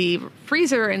open the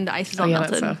freezer and the ice is all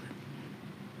melted.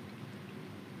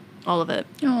 All of it.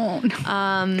 Oh.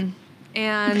 No.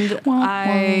 And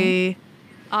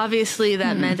obviously,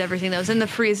 that meant everything that was in the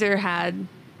freezer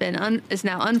is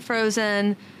now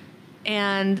unfrozen,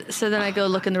 and so then I go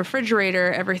look in the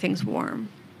refrigerator. Everything's warm,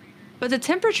 but the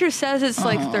temperature says it's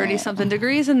 30-something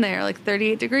degrees in there,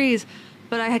 38 degrees.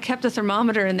 But I had kept a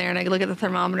thermometer in there, and I look at the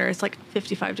thermometer. It's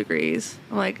 55 degrees.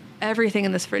 I'm everything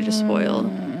in this fridge is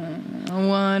spoiled.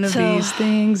 One of these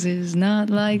things is not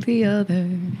like the other.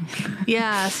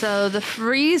 Yeah, so the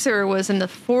freezer was in the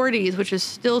 40s, which is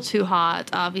still too hot,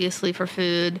 obviously, for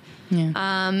food. Yeah.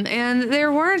 And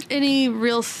there weren't any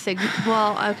real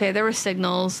there were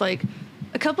signals. A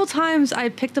couple times I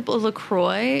picked up a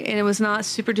LaCroix, and it was not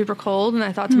super duper cold, and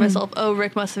I thought to myself, oh,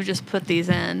 Rick must have just put these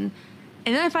in.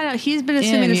 And then I find out he's been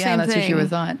assuming the same thing. Yeah, that's what you would have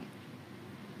thought.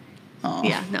 Oh.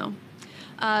 Yeah, no.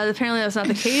 Apparently that was not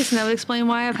the case, and that would explain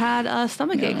why I've had a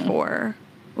stomachache for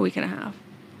a week and a half.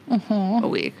 a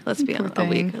week. Let's be honest. A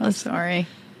week. I'm sorry.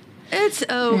 It's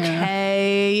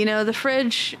okay. Yeah. The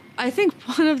fridge, I think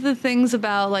one of the things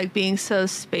about like being so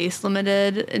space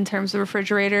limited in terms of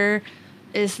refrigerator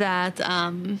is that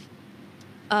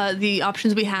the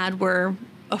options we had were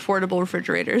affordable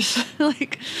refrigerators.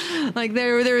 like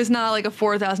there was not like a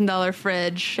 $4,000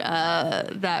 fridge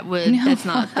that's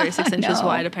not 36 inches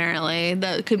wide apparently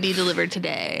that could be delivered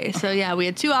today. So yeah, we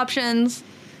had two options.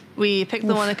 We picked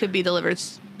the one that could be delivered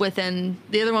within.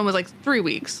 The other one was like 3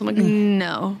 weeks. I'm like,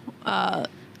 no.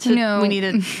 We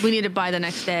need it by the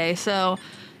next day. So,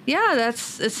 yeah,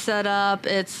 it's set up.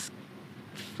 It's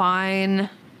fine.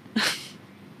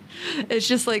 It's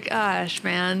just like, gosh,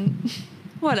 man,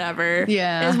 whatever.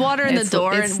 Yeah, there's water in the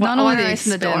door. It's not only the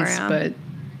expense, but so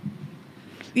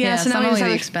it's not only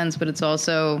the expense, but it's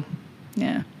also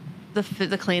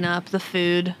the cleanup, the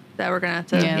food that we're gonna have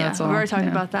to. Yeah, we've already talked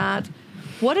about that.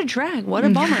 What a drag. What a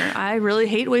bummer. I really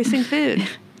hate wasting food.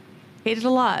 Hate it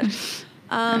a lot.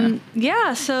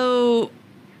 So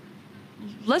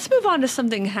let's move on to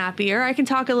something happier. I can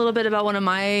talk a little bit about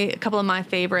a couple of my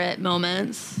favorite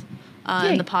moments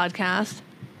in the podcast.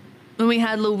 When we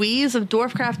had Louise of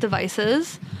Dwarfcraft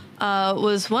Devices,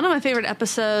 was one of my favorite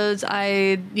episodes.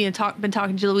 I been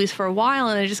talking to Louise for a while,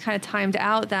 and I just kind of timed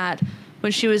out that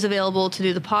when she was available to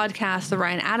do the podcast, the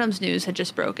Ryan Adams news had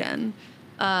just broken.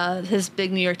 His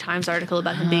big New York Times article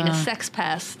about him being a sex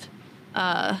pest,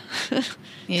 to put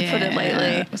it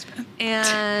lightly.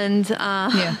 And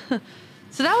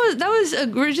so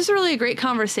that was just really a great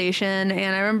conversation.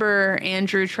 And I remember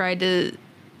Andrew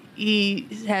he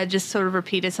had just sort of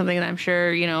repeated something that I'm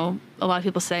sure, a lot of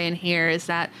people say in here is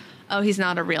that, oh, he's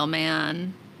not a real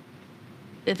man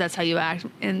if that's how you act.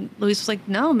 And Louise was like,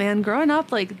 no, man, growing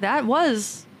up, like that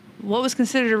was what was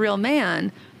considered a real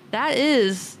man. That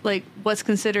is like what's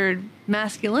considered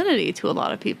masculinity to a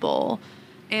lot of people.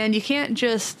 And you can't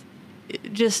just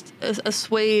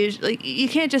assuage, like you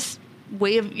can't just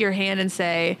wave your hand and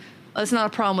say, oh, it's not a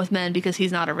problem with men because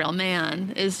he's not a real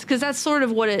man, is because that's sort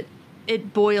of what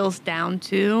it boils down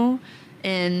to.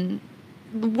 And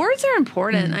words are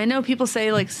important. I know people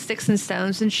say like sticks and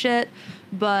stones and shit,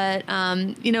 but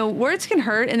words can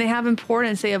hurt and they have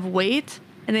importance. They have weight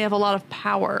and they have a lot of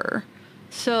power.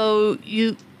 So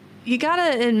you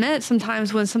gotta admit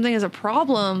sometimes when something is a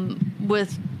problem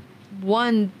with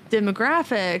one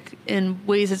demographic in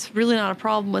ways it's really not a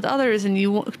problem with others, and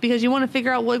because you want to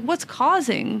figure out what's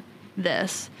causing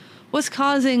this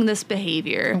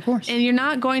behavior. Of course. And you're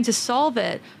not going to solve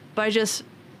it by just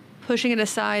pushing it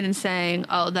aside and saying,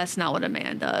 oh, that's not what a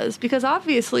man does, because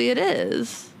obviously it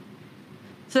is.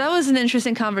 So that was an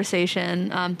interesting conversation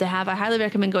to have. I highly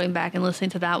recommend going back and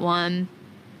listening to that one.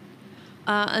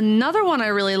 Another one I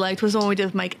really liked was the one we did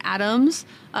with Mike Adams.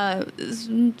 It's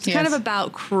kind of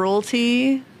about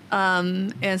cruelty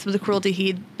and some of the cruelty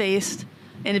he'd faced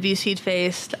and abuse he'd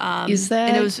faced. Is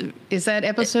that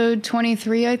episode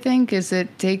 23, I think?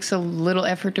 It takes a little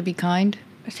effort to be kind?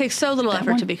 It takes so little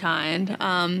effort to be kind.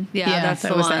 That's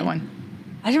the one. That one.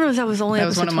 I didn't realize that was only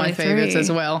episode 23. That was one of my favorites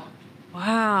as well.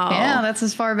 Wow. Yeah, that's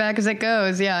as far back as it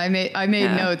goes. Yeah, I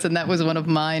made notes, and that was one of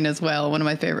mine as well. One of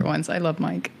my favorite ones. I love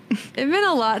Mike. It meant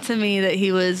a lot to me that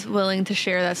he was willing to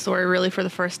share that story really for the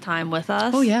first time with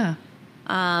us. Oh, yeah.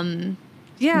 No,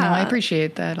 I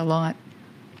appreciate that a lot.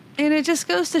 And it just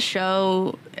goes to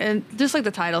show, and just like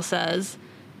the title says,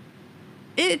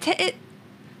 it's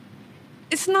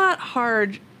not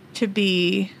hard to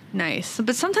be nice,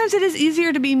 but sometimes it is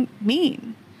easier to be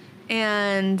mean.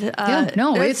 And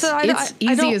it's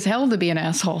easy as hell to be an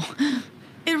asshole.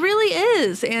 It really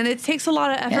is, and it takes a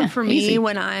lot of effort for me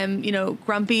when I'm,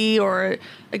 grumpy or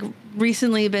like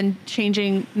recently been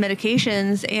changing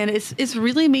medications, and it's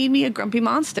really made me a grumpy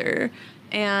monster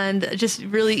and just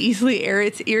really easily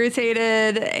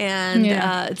irritated, and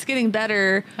it's getting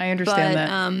better. I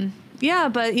understand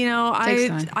that.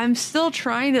 But I'm still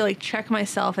trying to like check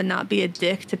myself and not be a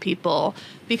dick to people,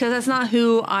 because that's not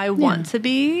who I want to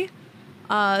be.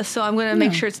 So I'm going to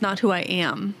make sure it's not who I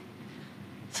am.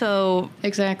 So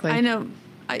exactly, I know,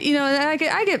 I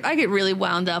get really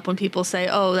wound up when people say,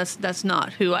 "Oh, that's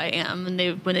not who I am," and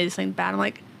when they do something bad, I'm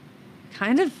like,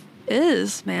 kind of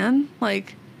is, man.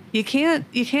 Like you can't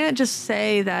just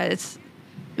say that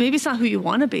maybe it's not who you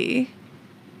want to be,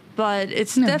 but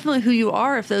it's definitely who you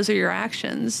are if those are your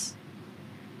actions.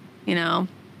 Yeah,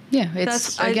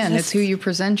 it's who you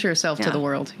present yourself to the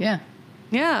world. Yeah.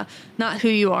 Yeah, not who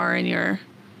you are in your,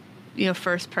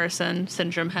 first person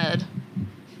syndrome head.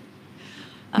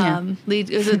 Lead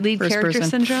character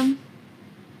syndrome?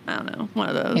 I don't know, one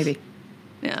of those. Maybe.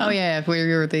 Yeah. Oh yeah, where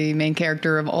you're the main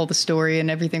character of all the story and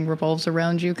everything revolves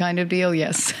around you, kind of deal.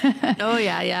 Yes. Oh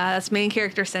yeah, that's main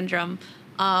character syndrome.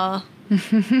 A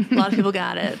lot of people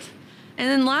got it. And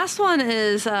then last one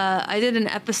is I did an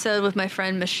episode with my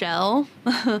friend Michelle,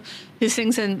 who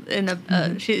sings in a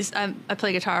I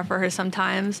play guitar for her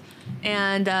sometimes,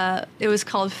 and it was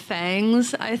called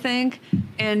Fangs, I think.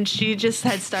 And she just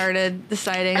had started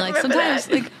deciding like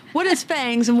sometimes like what is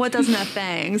fangs and what doesn't have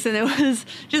fangs, and it was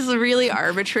just a really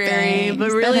arbitrary fangs,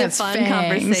 but really a fun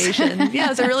conversation. Yeah, it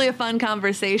was a really fun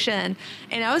conversation,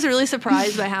 and I was really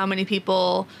surprised by how many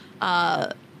people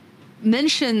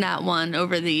mentioned that one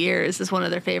over the years as one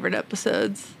of their favorite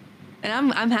episodes, and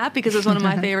I'm happy because it was one of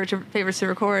my favorites to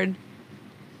record.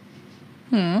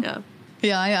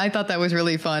 Yeah, I thought that was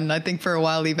really fun. I think for a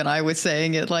while even I was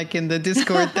saying it like in the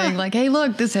Discord thing, like, hey,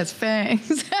 look, this has fangs.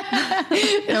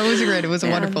 It was great. It was a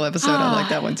wonderful episode. I like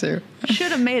that one too.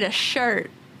 Should have made a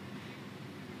shirt.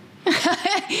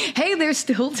 Hey, there's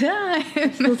still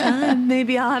time.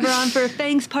 Maybe I'll have her on for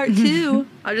Fangs Part 2.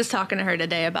 I was just talking to her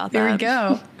today about that. There we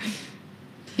go.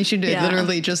 You should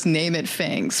literally just name it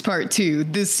Fangs Part 2,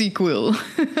 the sequel.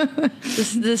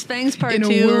 This Fangs Part 2. In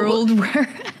a world where...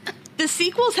 The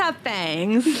sequels have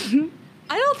fangs.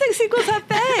 I don't think sequels have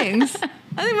fangs.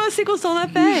 I think most sequels don't have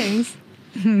fangs.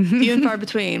 Few and far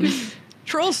between.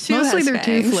 Trolls 2 mostly has they're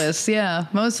fangs. Toothless, yeah.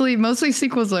 Mostly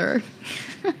sequels are.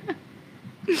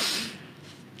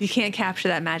 You can't capture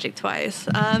that magic twice.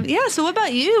 So what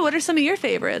about you? What are some of your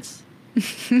favorites?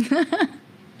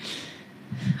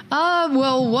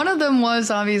 Well, one of them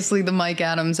was obviously the Mike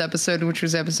Adams episode, which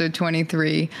was episode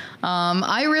 23.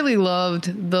 I really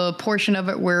loved the portion of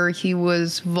it where he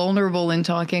was vulnerable in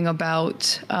talking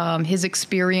about his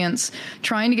experience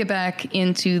trying to get back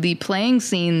into the playing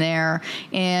scene there.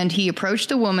 And he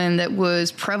approached a woman that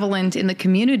was prevalent in the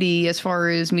community as far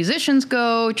as musicians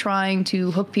go, trying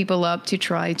to hook people up to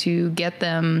try to get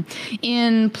them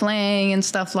in playing and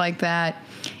stuff like that.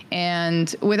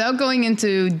 And without going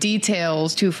into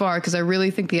details too far, because I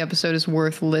really think the episode is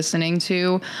worth listening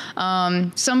to,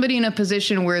 somebody in a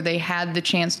position where they had the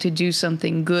chance to do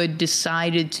something good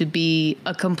decided to be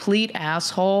a complete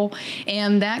asshole.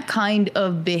 And that kind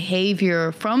of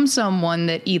behavior from someone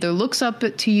that either looks up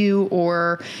to you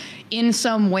or in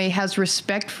some way has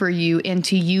respect for you, and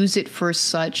to use it for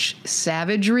such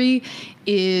savagery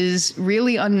is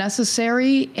really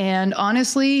unnecessary. And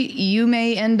honestly, you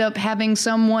may end up having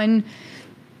someone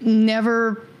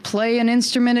never play an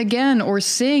instrument again or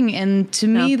sing. And to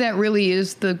me, that really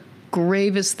is the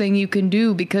gravest thing you can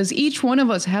do, because each one of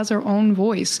us has our own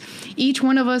voice. Each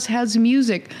one of us has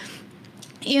music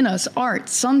in us, art,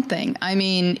 something. I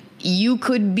mean, you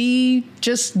could be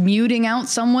just muting out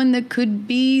someone that could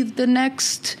be the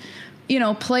next,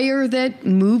 player that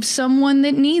moves someone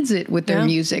that needs it with their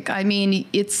music. I mean,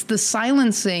 it's the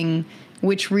silencing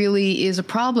which really is a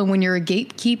problem when you're a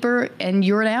gatekeeper and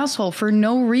you're an asshole for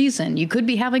no reason. You could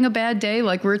be having a bad day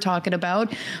like we're talking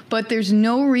about, but there's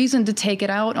no reason to take it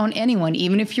out on anyone,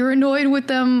 even if you're annoyed with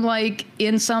them, like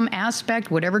in some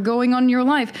aspect, whatever going on in your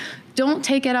life. Don't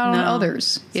take it out on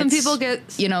others. Some people get...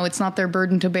 it's not their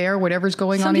burden to bear, whatever's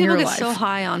going on in your life. Some people get so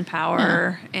high on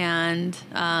power, and...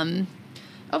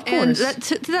 of course. And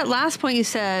to that last point you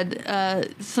said, other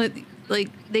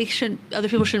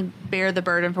people shouldn't bear the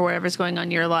burden for whatever's going on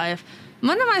in your life.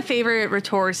 One of my favorite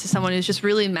retorts to someone who's just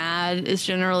really mad is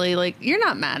generally like, you're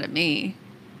not mad at me.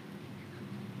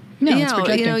 No, it's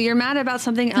projecting. You're mad about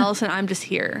something else, and I'm just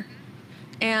here.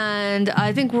 And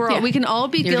I think we can all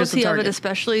be guilty of it,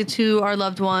 especially to our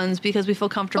loved ones, because we feel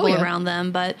comfortable around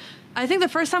them. But I think the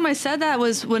first time I said that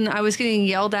was when I was getting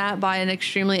yelled at by an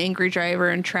extremely angry driver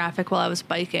in traffic while I was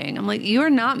biking. I'm like, you're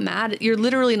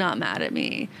literally not mad at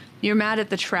me. You're mad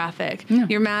at the traffic. Yeah.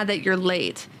 You're mad that you're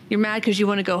late. You're mad because you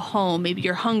want to go home. Maybe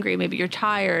you're hungry. Maybe you're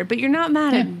tired. But you're not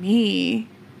mad at me.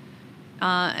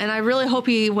 And I really hope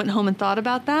he went home and thought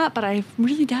about that, but I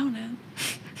really doubt it.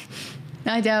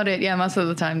 I doubt it. Yeah, most of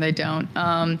the time they don't.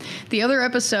 The other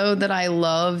episode that I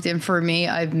loved, and for me,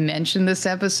 I've mentioned this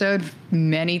episode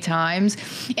many times,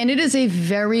 and it is a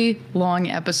very long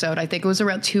episode. I think it was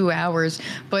around 2 hours.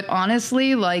 But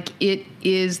honestly, it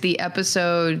is the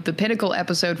pinnacle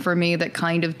episode for me that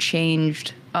kind of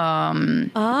changed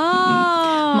my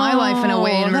life in a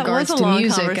way in regards to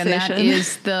music, and that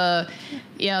is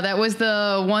that was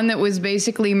the one that was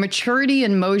basically Maturity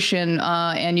in Motion,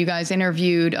 and you guys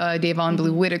interviewed Davon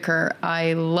Blue Whitaker.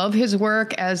 I love his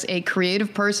work as a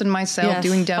creative person myself,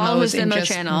 doing demos and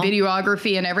just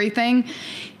videography and everything.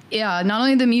 yeah, not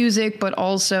only the music, but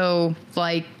also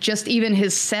like just even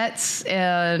his sets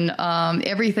and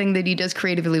everything that he does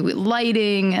creatively with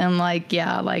lighting and like,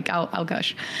 yeah, like I'll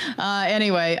gush.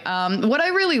 Anyway, what I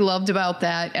really loved about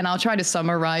that, and I'll try to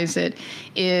summarize it,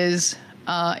 is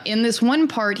in this one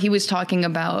part, he was talking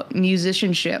about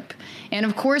musicianship. And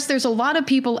of course, there's a lot of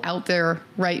people out there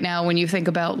right now when you think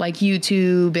about like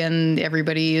YouTube and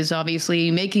everybody is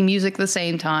obviously making music at the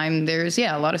same time. There's,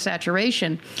 a lot of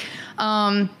saturation.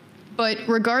 But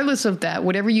regardless of that,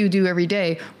 whatever you do every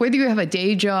day, whether you have a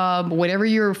day job, whatever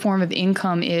your form of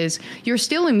income is, you're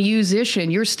still a musician.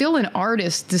 You're still an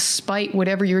artist despite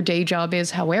whatever your day job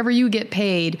is. However you get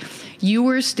paid, you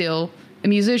are still a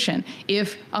musician.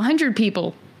 If 100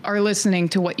 people are listening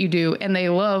to what you do and they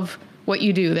love what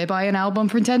you do, they buy an album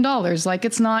for $10. Like,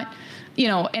 it's not,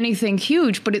 anything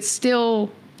huge, but it's still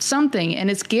something,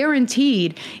 and it's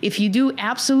guaranteed. If you do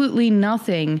absolutely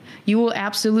nothing, you will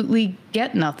absolutely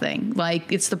get nothing.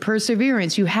 Like, it's the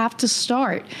perseverance. You have to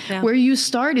start. Yeah. Where you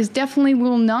start is definitely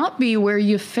will not be where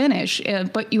you finish,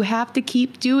 but you have to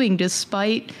keep doing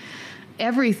despite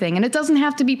everything. And it doesn't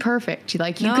have to be perfect.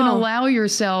 Like, you can allow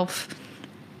yourself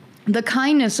the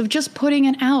kindness of just putting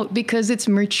it out, because it's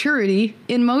maturity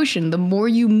in motion. The more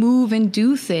you move and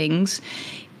do things,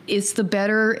 it's the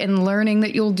better and learning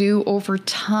that you'll do over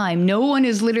time. No one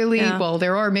is literally, well,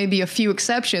 there are maybe a few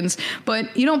exceptions,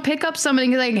 but you don't pick up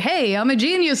somebody like, hey, I'm a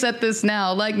genius at this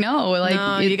now. Like, no,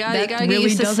 like you gotta get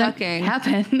used to sucking.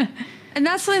 Happen. And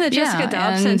that's something that Jessica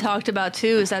Dobson talked about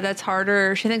too, is that's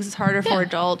harder. She thinks it's harder for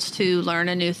adults to learn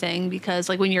a new thing, because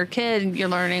like when you're a kid, you're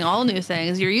learning all new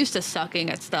things. You're used to sucking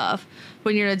at stuff.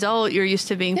 When you're an adult, you're used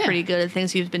to being pretty good at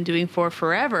things you've been doing for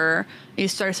forever. And you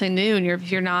start something new, and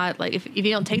you're not like, if you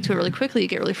don't take to it really quickly, you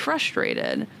get really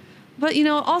frustrated. But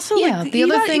also like you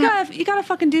gotta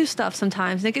fucking do stuff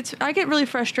sometimes. I get really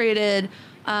frustrated.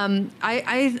 I'm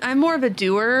more of a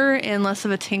doer and less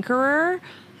of a tinkerer.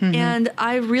 Mm-hmm. And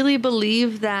I really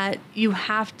believe that you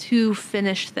have to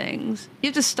finish things. You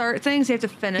have to start things. You have to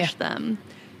finish them.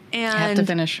 And you have to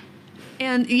finish.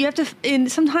 And you have to.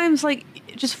 And sometimes, like,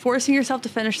 just forcing yourself to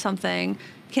finish something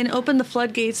can open the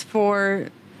floodgates for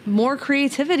more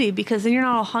creativity, because then you're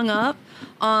not all hung up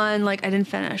on like, I didn't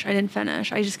finish.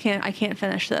 I just can't. I can't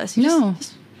finish this.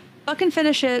 Just fucking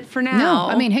finish it for now. No,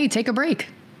 I mean, hey, take a break.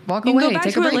 Walk away.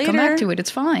 Take a break. Come back to it.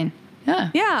 It's fine.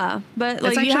 Yeah, but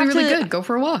like, it's actually really good. Go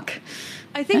for a walk.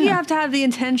 I think you have to have the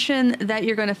intention that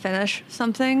you're going to finish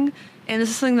something, and this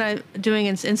is something that I'm doing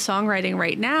in songwriting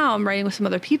right now. I'm writing with some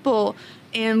other people,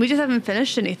 and we just haven't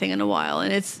finished anything in a while,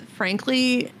 and it's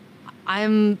frankly,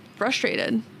 I'm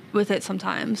frustrated with it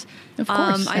sometimes. Of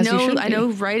course, I know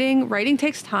writing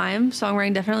takes time.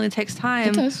 Songwriting definitely takes time.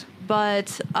 It does.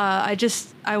 But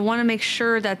I want to make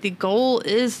sure that the goal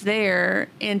is there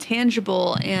and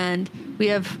tangible, and we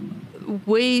have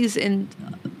ways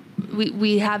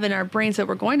we have in our brains that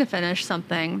we're going to finish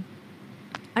something.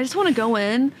 I just want to go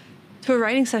in to a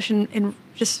writing session and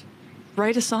just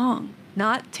write a song,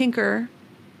 not tinker.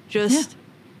 Just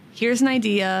here's an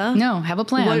idea. No, have a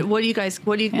plan. What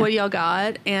do y'all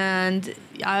got? And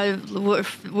we're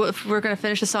going to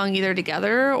finish the song either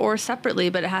together or separately,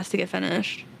 but it has to get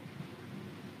finished.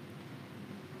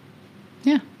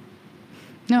 Yeah.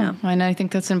 No, and I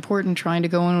think that's important, trying to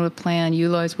go in with a plan,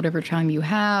 utilize whatever time you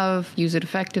have, use it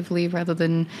effectively rather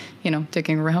than,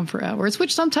 dicking around for hours,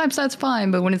 which sometimes that's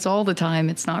fine, but when it's all the time,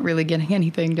 it's not really getting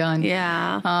anything done.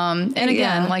 Yeah. And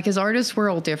again, like as artists, we're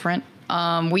all different.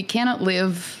 We cannot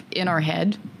live in our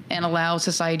head and allow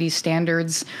society's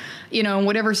standards,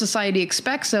 whatever society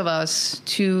expects of us,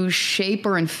 to shape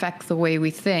or infect the way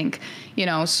we think,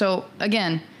 So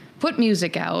again, put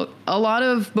music out.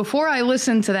 Before I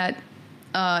listened to that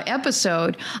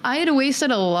episode, I had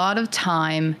wasted a lot of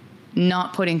time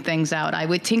not putting things out. I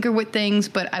would tinker with things,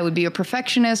 but I would be a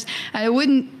perfectionist. I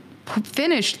wouldn't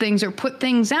finish things or put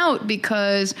things out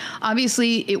because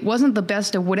obviously it wasn't the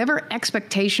best of whatever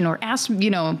expectation or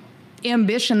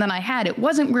ambition that I had. It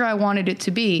wasn't where I wanted it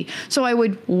to be. So I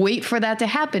would wait for that to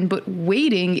happen. But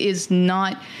waiting is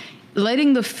not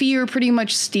letting the fear pretty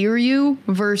much steer you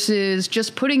versus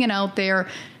just putting it out there,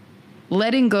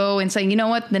 letting go and saying, you know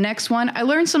what, the next one, I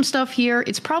learned some stuff here.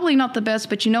 It's probably not the best,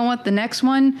 but you know what, the next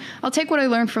one, I'll take what I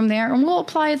learned from there and we'll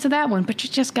apply it to that one. But you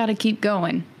just got to keep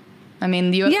going. I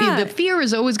mean, the fear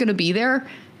is always going to be there.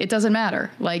 It doesn't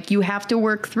matter. Like, you have to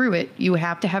work through it. You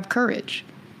have to have courage.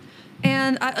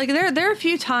 And there are a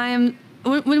few times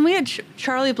when we had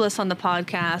Charlie Bliss on the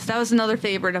podcast, that was another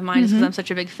favorite of mine, because I'm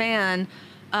such a big fan.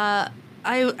 I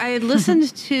had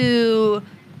listened to,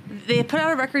 they put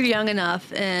out a record Young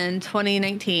Enough in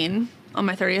 2019 on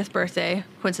my 30th birthday,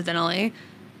 coincidentally.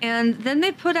 And then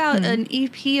they put out an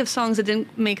EP of songs that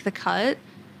didn't make the cut.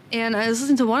 And I was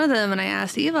listening to one of them, and I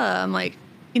asked Eva, I'm like,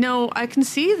 I can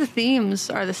see the themes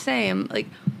are the same. Like,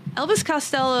 Elvis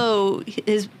Costello,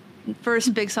 his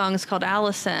first big song is called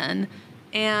Allison.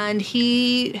 And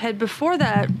he had before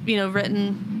that,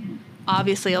 written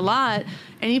obviously a lot.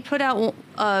 And he put out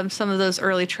some of those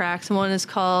early tracks. And one is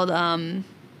called,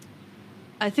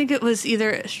 I think it was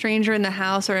either Stranger in the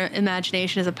House or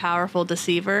Imagination is a Powerful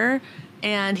Deceiver.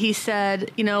 And he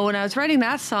said, when I was writing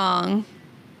that song,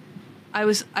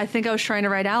 I think I was trying to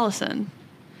write Allison.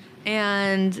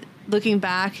 And looking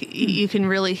back, you can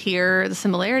really hear the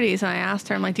similarities. And I asked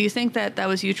her, I'm like, do you think that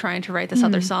was you trying to write this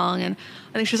other song? And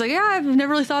I think she was like, yeah, I've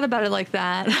never really thought about it like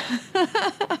that.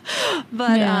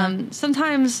 But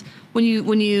sometimes when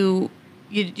you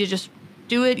just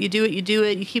do it,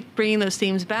 you keep bringing those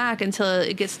themes back until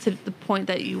it gets to the point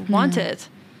that you want it.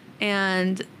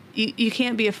 And you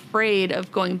can't be afraid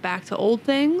of going back to old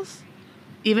things,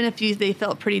 even if they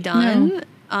felt pretty done.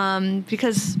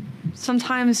 Because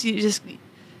sometimes you're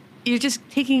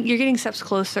getting steps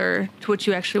closer to what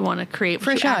you actually want to create, what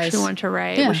Fresh you eyes. actually want to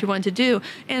write, what you want to do.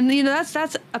 And,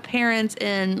 that's apparent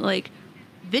in, like,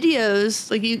 videos.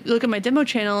 Like, you look at my demo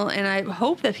channel, and I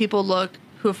hope that people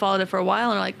who have followed it for a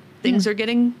while and are like, things are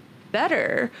getting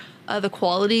better. The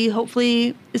quality,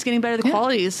 hopefully, is getting better. The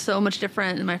quality is so much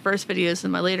different in my first videos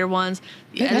than my later ones.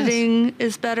 The editing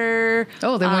is better.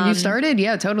 Oh, then when you started?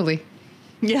 Yeah, totally.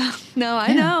 Yeah, no,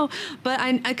 I know.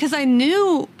 But because I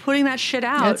knew putting that shit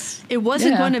out, it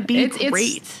wasn't going to be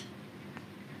great.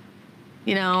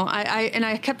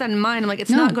 I kept that in mind. I'm like, it's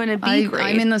not going to be great.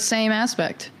 I'm in the same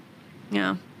aspect.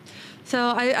 Yeah.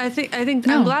 So I think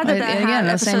I'm glad that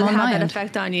episode had that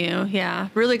effect on you. Yeah,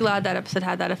 really glad that episode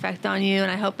had that effect on you, and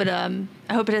I hope it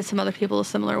has some other people a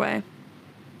similar way.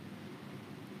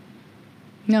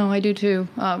 No, I do too.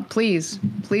 Please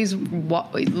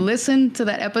listen to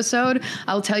that episode.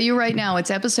 I'll tell you right now,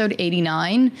 it's episode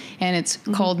 89, and it's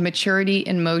called Maturity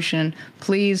in Motion.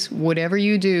 Please, whatever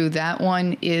you do, that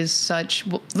one is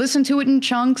listen to it in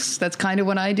chunks. That's kind of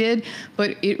what I did.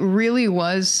 But it really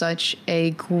was such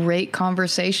a great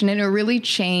conversation, and it really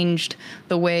changed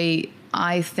the way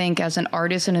I think as an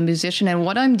artist and a musician. And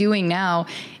what I'm doing now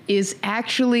is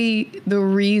actually the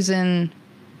reason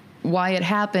why it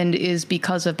happened is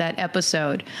because of that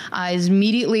episode.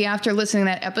 Immediately after listening to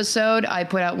that episode, I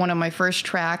put out one of my first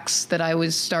tracks that I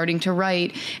was starting to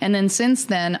write. And then since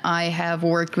then, I have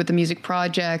worked with the Music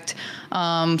Project,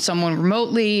 someone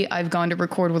remotely. I've gone to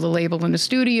record with a label in the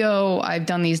studio. I've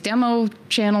done these demo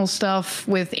channel stuff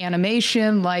with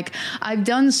animation. Like, I've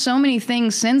done so many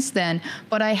things since then,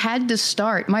 but I had to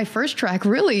start. My first track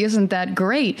really isn't that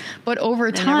great, but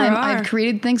over time, I've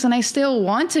created things and I still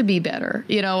want to be better.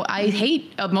 I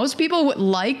hate, most people would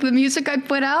like the music I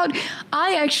put out.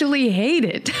 I actually hate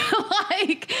it.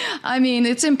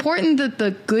 It's important that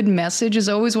the good message is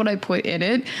always what I put in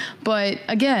it. But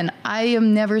again, I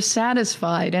am never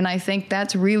satisfied. And I think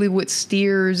that's really what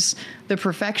steers the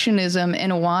perfectionism,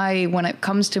 and why when it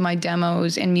comes to my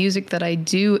demos and music that I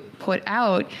do put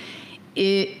out,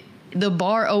 the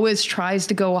bar always tries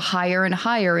to go higher and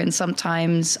higher, and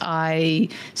sometimes I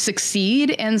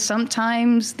succeed, and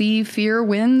sometimes the fear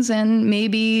wins, and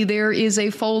maybe there is a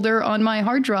folder on my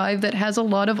hard drive that has a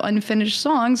lot of unfinished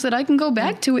songs that I can go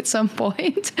back to at some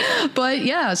point. But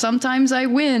yeah, sometimes I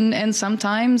win, and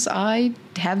sometimes I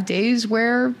have days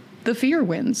where the fear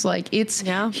wins. Like, it's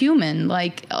human.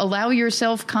 Like, allow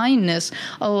yourself kindness.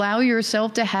 Allow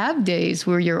yourself to have days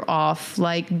where you're off.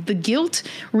 Like, the guilt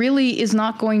really is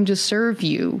not going to serve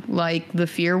you. Like, the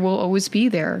fear will always be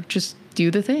there. Just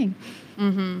do the thing.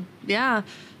 Mm-hmm. Yeah,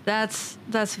 that's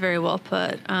very well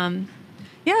put.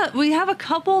 Yeah, we have a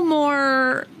couple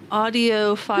more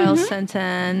audio files sent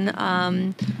in.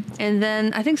 And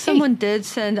then I think someone did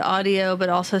send audio, but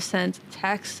also sent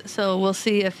text. So we'll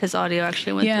see if his audio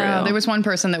actually went through. Yeah, there was one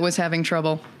person that was having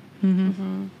trouble.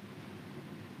 Mm-hmm.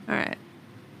 All right.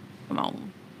 Come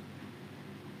on.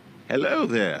 Hello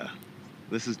there.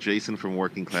 This is Jason from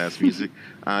Working Class Music.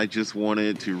 I just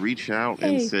wanted to reach out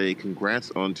and say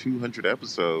congrats on 200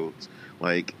 episodes.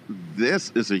 Like,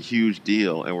 this is a huge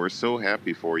deal, and we're so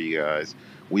happy for you guys.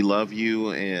 We love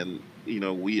you, and,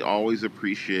 we always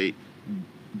appreciate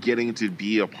getting to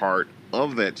be a part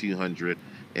of that 200,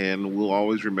 and we'll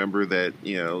always remember that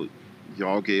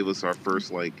y'all gave us our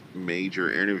first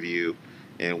major interview,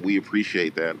 and we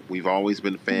appreciate that. We've always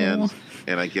been fans,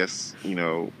 and I guess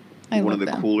one of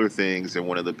the cooler things and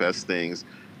one of the best things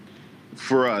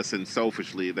for us, and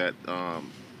selfishly, that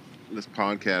this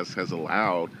podcast has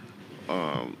allowed,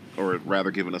 or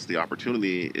rather given us the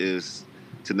opportunity, is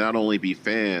to not only be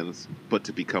fans, but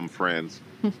to become friends.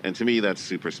 And to me, that's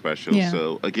super special. Yeah.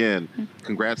 So again,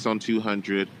 congrats on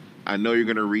 200. I know you're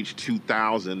going to reach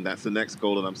 2,000. That's the next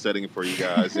goal that I'm setting for you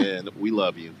guys, and we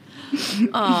love you.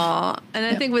 Aw, and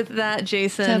I think with that,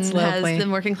 Jason has the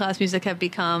Working Class Music have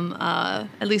become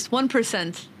at least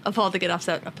 1% of all the Get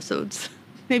Offset episodes,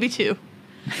 maybe 2,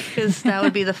 because that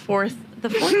would be the fourth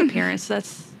appearance. So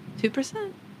that's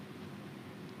 2%.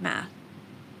 Math.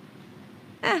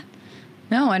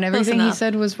 No, and everything he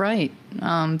said was right.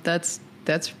 That's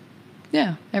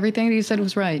everything he said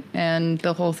was right, and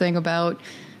the whole thing about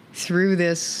through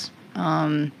this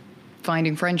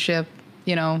finding friendship,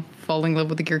 falling in love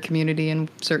with the gear community in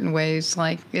certain ways,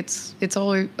 like it's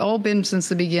all been since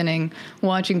the beginning.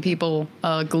 Watching people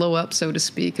glow up, so to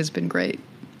speak, has been great.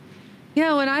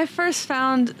 Yeah, when I first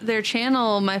found their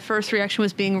channel, my first reaction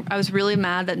was I was really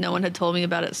mad that no one had told me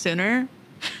about it sooner.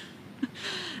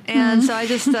 And so I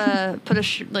just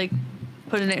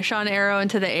shot an arrow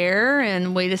into the air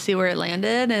and waited to see where it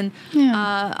landed. And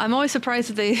I'm always surprised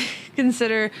that they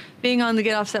consider being on the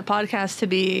Get Offset podcast to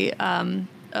be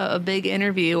a big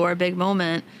interview or a big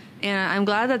moment. And I'm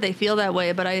glad that they feel that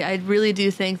way. But I really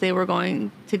do think they were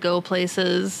going to go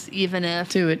places even if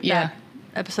that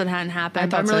episode hadn't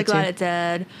happened. I'm really glad it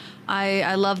did.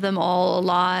 I love them all a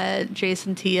lot.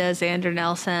 Jason, Tia, Xander,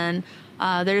 Nelson.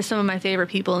 They're some of my favorite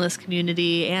people in this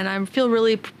community. And I feel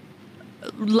really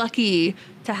lucky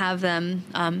to have them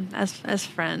as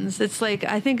friends. It's like,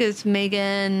 I think it's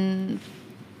Megan,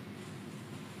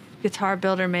 Guitar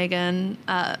Builder Megan.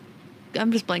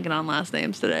 I'm just blanking on last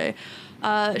names today.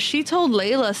 She told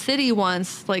Layla City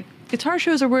once, like, guitar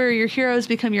shows are where your heroes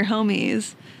become your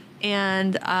homies.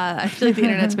 And I feel like the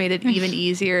internet's made it even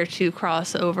easier to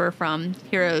cross over from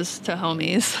heroes to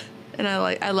homies. And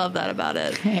I love that about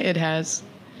it. It has.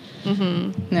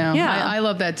 Mm-hmm. No, yeah. I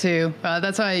love that too.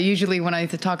 That's why usually when I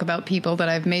talk about people that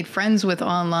I've made friends with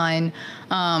online,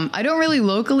 I don't really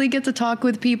locally get to talk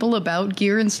with people about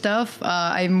gear and stuff.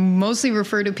 I mostly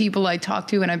refer to people I talk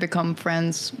to and I become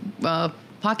friends,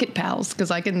 pocket pals, because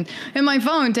I can, in my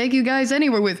phone, take you guys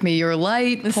anywhere with me. You're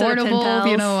light, portable,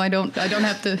 I don't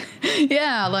have to,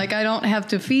 I don't have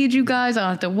to feed you guys. I don't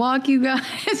have to walk you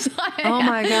guys. Oh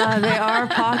my God, they are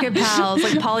pocket pals,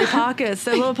 like Polly Pockets.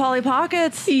 They're little Polly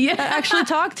Pockets that actually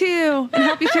talk to you and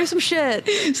help you through some shit.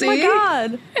 See? Oh my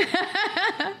God.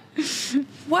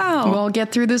 Wow. We'll all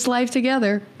get through this life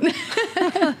together.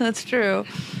 That's true.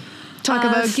 Talk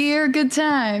about gear, good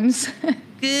times.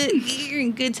 Good gear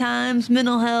and good times,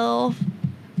 mental health,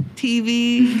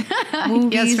 TV,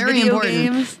 movies, yes, very video important.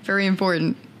 Games. Very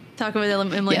important. Talking with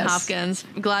Emily Hopkins.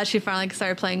 I'm glad she finally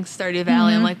started playing Stardew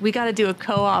Valley. I'm like, we got to do a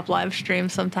co-op live stream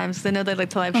sometimes because I know they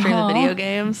like to live stream the video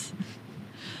games.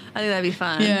 I think that'd be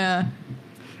fun. Yeah.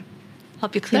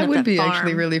 Help you clean up that would be farm.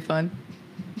 Actually really fun.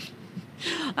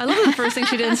 I love the first thing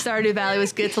she did in Stardew Valley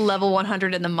was get to level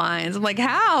 100 in the mines. I'm like,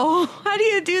 how? How do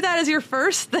you do that as your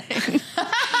first thing?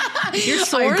 Your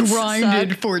swords I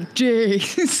grinded for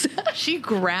days. She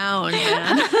ground,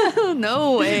 man.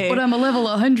 No way. But I'm a level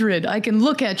 100. I can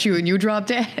look at you and you drop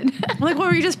dead. Like, what,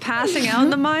 were you just passing out in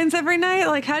the mines every night?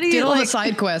 Like, how do you... Did all the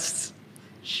side quests.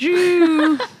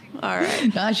 Shoo. All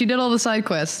right. She did all the side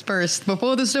quests first.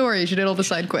 Before the story, she did all the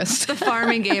side quests. The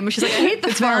farming game. She's like, I hate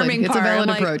the farming part. It's a valid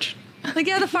approach. Like,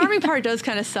 yeah, the farming part does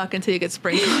kind of suck until you get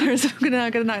sprinklers. I'm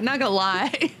not gonna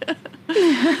lie.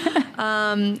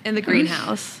 In the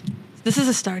greenhouse. This is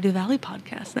a Stardew Valley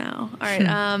podcast now. All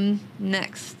right,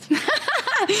 next.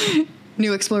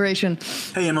 New exploration.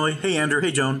 Hey, Emily. Hey, Andrew.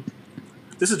 Hey, Joan.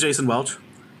 This is Jason Welch.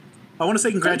 I want to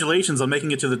say congratulations on making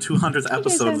it to the 200th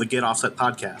episode of the Get Offset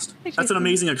podcast. That's an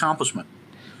amazing accomplishment.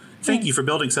 Thank you for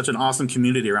building such an awesome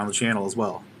community around the channel as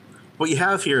well. What you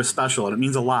have here is special, and it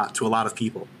means a lot to a lot of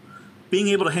people. Being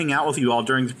able to hang out with you all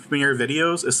during the premiere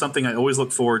videos is something I always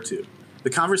look forward to. The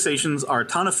conversations are a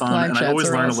ton of fun, and I always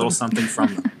learn a little something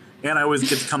from them. And I always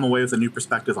get to come away with a new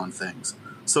perspective on things.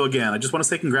 So again, I just want to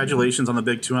say congratulations on the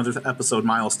big 200th episode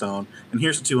milestone, and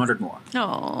here's to 200 more.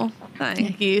 Oh,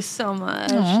 thank you so much.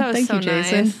 That was thank so you,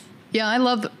 Jason. Nice. Yeah, I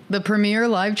love the premiere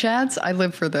live chats. I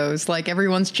live for those. Like,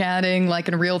 everyone's chatting, like,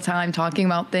 in real time, talking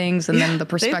about things, and then the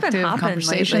perspective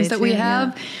conversations that we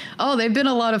have. Yeah. Oh, they've been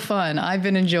a lot of fun. I've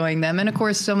been enjoying them. And, of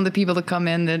course, some of the people that come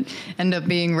in that end up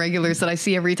being regulars that I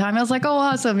see every time, I was like, oh,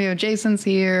 awesome. Jason's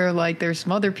here. Like, there's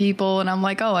some other people. And I'm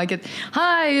like, oh,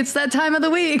 hi, it's that time of the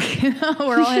week.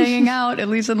 We're all hanging out, at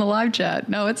least in the live chat.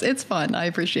 No, it's fun. I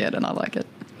appreciate it, and I like it.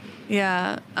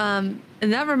 Yeah.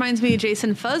 And that reminds me,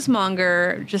 Jason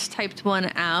Fuzzmonger just typed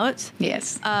one out.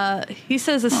 Yes. He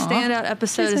says a standout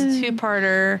episode is a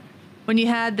two-parter when you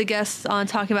had the guests on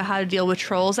talking about how to deal with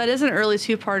trolls. That is an early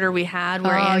 2-parter we had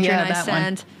where Andrew and I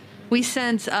sent. We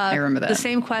sent the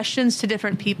same questions to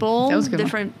different people,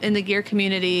 different in the gear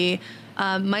community.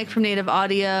 Mike from Native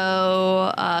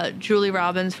Audio, Julie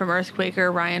Robbins from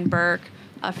Earthquaker, Ryan Burke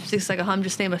from 60 Cycle Hum,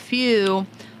 just name a few.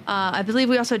 I believe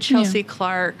we also had Chelsea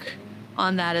Clark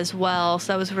on that as well,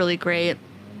 so that was really great.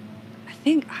 I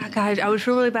think, God, I would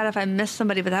feel really bad if I missed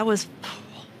somebody, but that was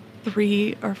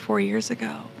 3 or 4 years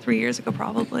ago. 3 years ago,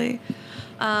 probably.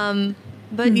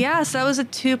 But yeah, so that was a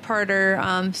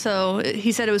 2-parter. So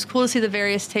he said it was cool to see the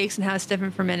various takes and how it's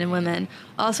different for men and women.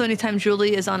 Also, anytime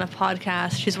Julie is on a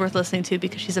podcast, she's worth listening to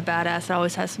because she's a badass that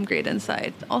always has some great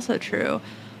insight. Also true.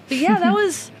 But yeah, that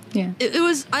was... Yeah. It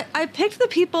was... I picked the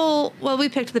people... Well, we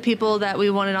picked the people that we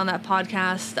wanted on that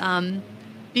podcast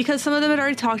because some of them had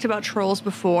already talked about trolls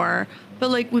before.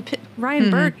 But like, we picked Ryan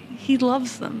Burke, he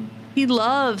loves them. He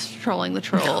loves trolling the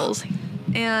trolls.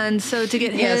 And so to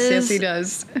get yes, he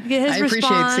does. I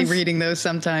appreciate reading those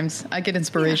sometimes. I get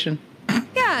inspiration.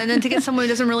 Yeah, and then to get someone who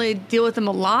doesn't really deal with them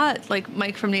a lot, like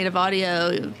Mike from Native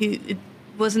Audio,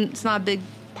 it's not a big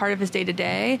part of his day to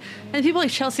day. And people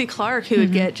like Chelsea Clark who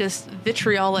would get just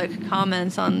vitriolic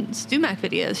comments on StuMac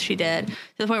videos she did, to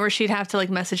the point where she'd have to like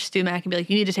message StuMac and be like,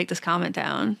 "You need to take this comment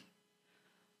down."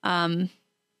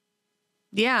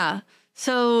 Yeah.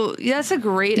 So yeah, that's a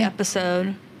great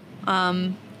episode.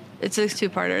 It's a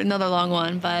 2-parter, another long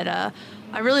one, but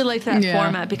I really liked that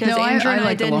format because Andrew and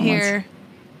I didn't hear.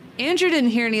 Andrew didn't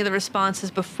hear any of the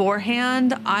responses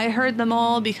beforehand. I heard them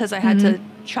all because I had to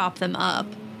chop them up.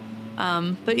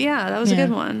 But yeah, that was a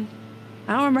good one.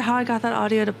 I don't remember how I got that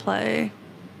audio to play.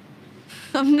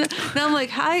 Now I'm like,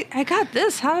 I got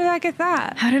this. How did I get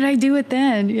that? How did I do it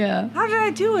then? Yeah. How did I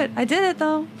do it? I did it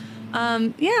though.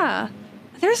 Yeah.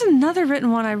 There's another written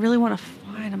one I really want to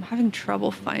find. I'm having trouble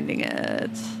finding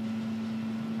it.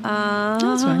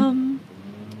 That's fine.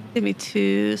 Give me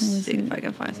 2 see if I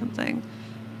can find something.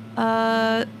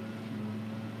 I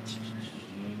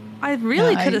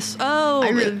really could have.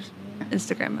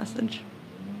 Instagram message.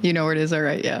 You know where it is, all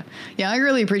right, yeah. Yeah, I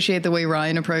really appreciate the way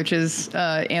Ryan approaches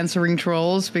answering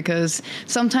trolls, because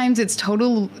sometimes it's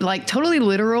totally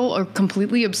literal or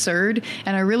completely absurd,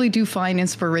 and I really do find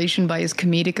inspiration by his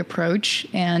comedic approach,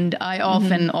 and I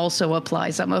often also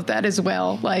apply some of that as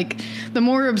well. Like, the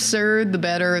more absurd, the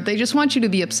better. They just want you to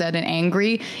be upset and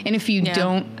angry, and if you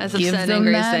don't as give upset them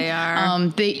and that,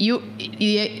 as they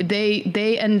are.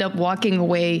 They end up walking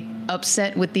away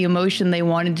upset with the emotion they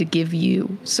wanted to give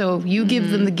you. So you give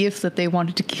them the gift that they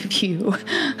wanted to give you.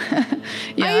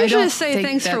 I usually say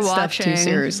thanks for watching. Too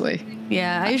seriously.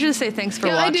 Yeah, I usually say thanks for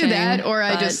watching. I do that, or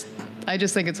I just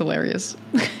think it's hilarious.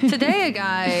 Today, a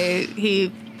guy, he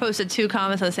posted 2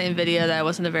 comments on the same video that I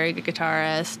wasn't a very good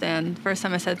guitarist, and first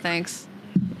time I said thanks,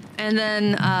 and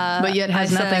then but yet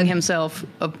has nothing himself.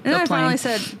 And then I finally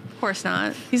said, of course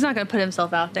not. He's not going to put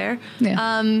himself out there. Yeah.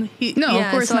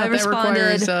 Of course so not. I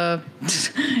responded, that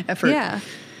requires effort. Yeah.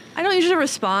 I don't usually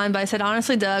respond, but I said,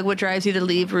 honestly, Doug, what drives you to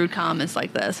leave rude comments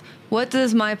like this? What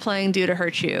does my playing do to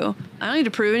hurt you? I don't need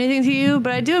to prove anything to you,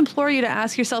 but I do implore you to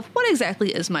ask yourself, what exactly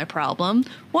is my problem?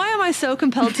 Why am I so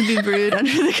compelled to be rude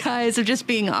under the guise of just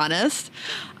being honest?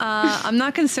 I'm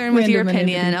not concerned with your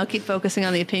opinion. I'll keep focusing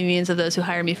on the opinions of those who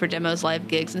hire me for demos, live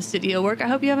gigs, and studio work. I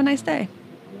hope you have a nice day.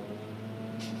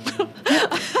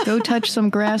 Go touch some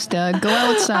grass, Doug. Go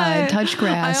outside, touch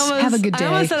grass. Have a good day. I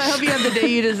almost said, I hope you have the day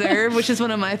you deserve, which is one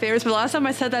of my favorites. But the last time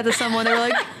I said that to someone, they were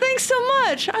like, thanks so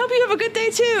much. I hope you have a good day,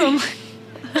 too.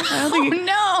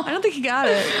 I don't think he got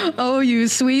it. Oh, you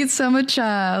sweet summer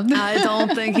child. I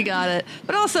don't think he got it.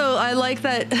 But also, I like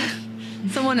that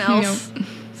someone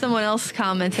else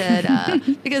commented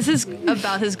because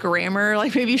about his grammar,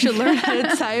 like maybe you should learn how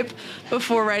to type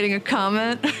before writing a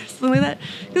comment or something like that.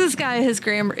 Because this guy, his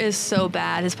grammar is so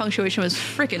bad. His punctuation was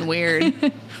freaking weird.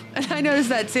 And I noticed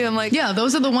that too. I'm like, yeah,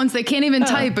 those are the ones they can't even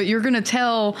type, but you're going to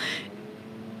tell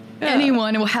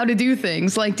anyone how to do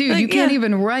things. Like, dude, you can't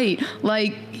even write.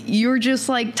 Like, you're just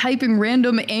like typing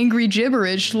random angry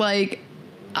gibberish. Like,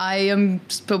 I am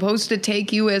supposed to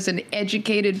take you as an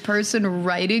educated person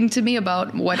writing to me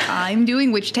about what I'm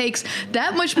doing, which takes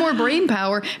that much more brain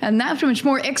power and that much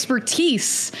more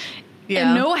expertise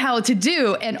and know how to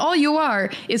do. And all you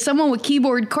are is someone with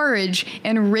keyboard courage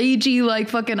and ragey, like,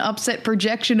 fucking upset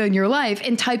projection in your life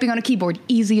and typing on a keyboard.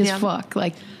 Easy as fuck.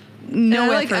 Like,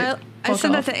 no effort. I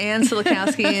sent that to Ann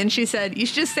Silikowski, and she said, you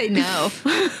should just say no.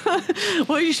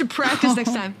 Well, you should practice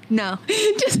next time. No.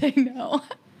 Just say no.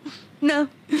 No.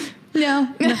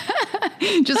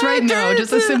 Just write no.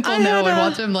 Just a simple no and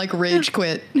watch him, like, rage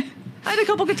quit. I had a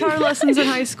couple guitar lessons in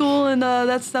high school, and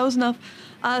that was enough.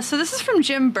 So this is from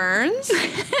Jim Burns.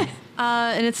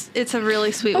 And it's a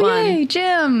really sweet one. Yay,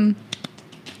 Jim!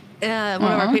 One of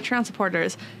our Patreon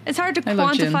supporters. It's hard to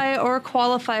quantify or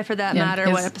qualify for that matter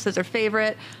what episodes are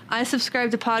favorite. I subscribe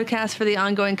to podcasts for the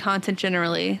ongoing content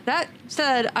generally. That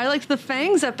said, I liked the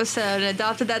Fangs episode and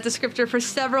adopted that descriptor for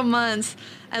several months,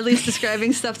 at least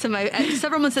describing stuff to my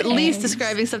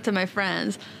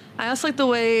friends. I also like the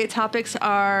way topics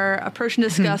are approached and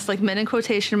discussed, like men in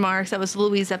quotation marks. That was the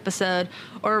Louise episode,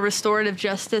 or restorative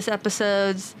justice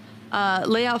episodes.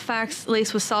 Lay out facts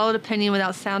laced with solid opinion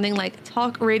without sounding like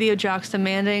talk radio jocks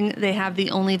demanding they have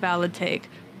the only valid take.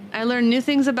 I learned new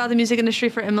things about the music industry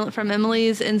from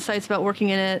Emily's insights about working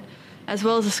in it, as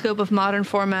well as the scope of modern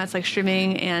formats like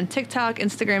streaming and TikTok,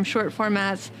 Instagram short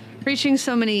formats, reaching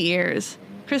so many ears.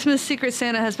 Christmas Secret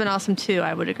Santa has been awesome too.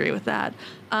 I would agree with that.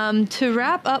 To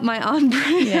wrap up my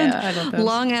on-brand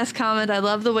long-ass comment, I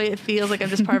love the way it feels like I'm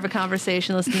just part of a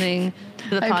conversation listening to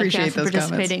the podcast and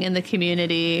participating in the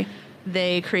community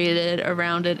they created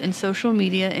around it in social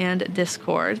media and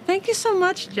Discord. Thank you so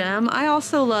much, Jem. I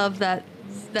also love that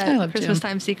Christmas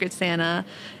Time Secret Santa.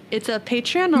 It's a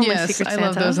Patreon-only Secret Santa. I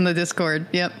love those in the Discord.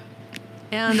 Yep.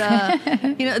 And,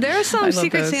 there are some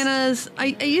Secret Santas.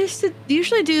 I used to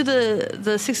usually do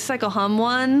the 60 Cycle Hum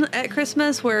one at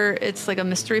Christmas where it's like a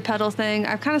mystery pedal thing.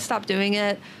 I've kind of stopped doing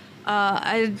it.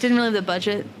 I didn't really have the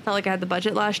budget. Felt like I had the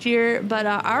budget last year. But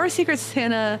our Secret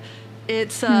Santa,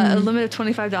 it's a limit of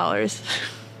 $25.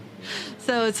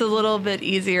 So it's a little bit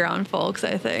easier on folks,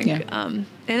 I think. Yeah. And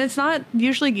it's not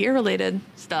usually gear-related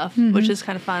stuff, which is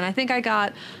kind of fun. I think I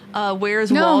got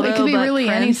Where's Waldo? No, it could be really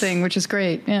Prince. Anything, which is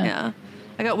great. Yeah.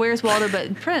 I got Where's Waldo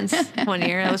but Prince one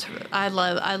year. I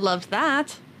loved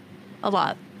that a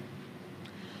lot.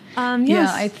 Yes.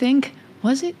 Yeah, I think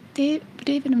was it David?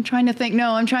 I'm trying to think.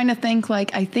 No, I'm trying to think.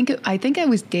 Like I think I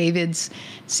was David's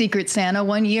Secret Santa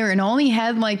one year, and only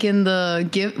had like in the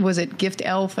Gift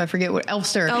Elf? I forget what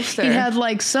Elfster. He had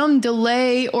like some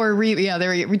delay or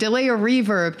delay or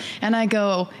reverb, and I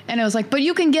was like, but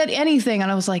you can get anything, and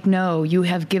I was like, no, you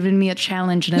have given me a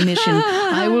challenge and a mission.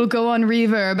 I will go on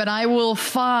reverb, and I will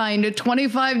find a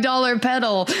 $25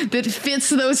 pedal that fits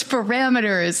those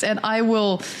parameters, and I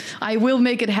will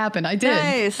make it happen. I did,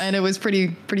 nice. And it was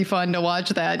pretty fun to watch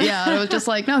that. Yeah, I was just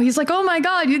like, no. He's like, oh my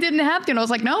god, you didn't have to. And I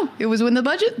was like, no, it was in the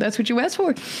budget. That's what you asked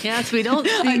for. Yes, we don't.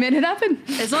 I made it happen.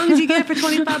 As long as you get it for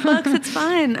 $25, it's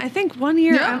fine. I think one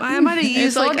year I might have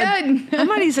used I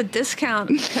might use a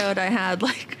discount code I had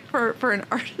like for an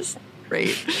artist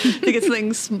rate to get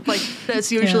things like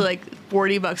that's usually like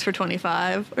 $40 for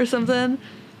 $25 or something.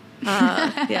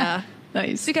 Yeah.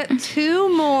 Nice. So we got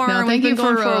two more. No, thank you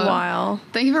for a while.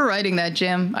 Thank you for writing that,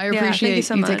 Jim. I appreciate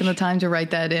you taking the time to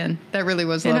write that in. That really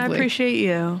was lovely. And I appreciate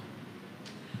you.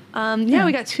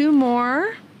 We got two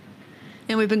more,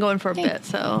 and we've been going for a bit.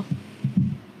 So,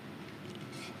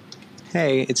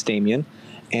 hey, it's Damien,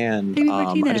 and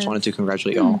I just wanted to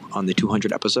congratulate y'all on the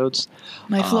 200 episodes.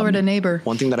 My Florida neighbor.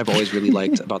 One thing that I've always really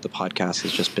liked about the podcast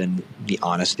has just been the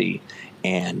honesty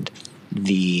and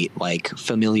the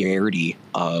familiarity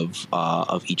of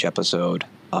each episode.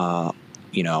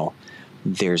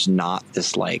 There's not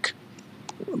this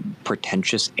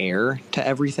pretentious air to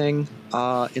everything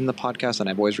in the podcast, and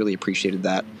I've always really appreciated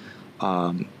that.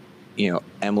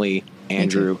 Emily,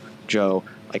 Andrew, Joe,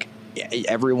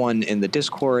 everyone in the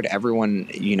Discord, everyone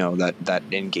that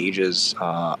engages,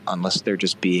 unless they're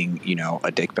just being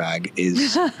a dickbag,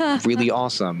 is really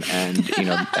awesome. And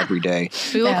every day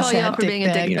we will call you out for being a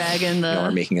dickbag in the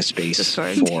we're making a space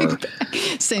Discord. For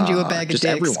send you a bag of just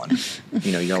dicks.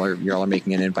 Everyone. Y'all are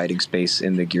making an inviting space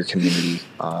in the gear community.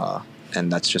 And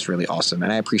that's just really awesome.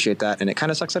 And I appreciate that. And it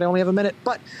kind of sucks that I only have a minute,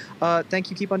 but thank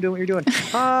you. Keep on doing what you're doing.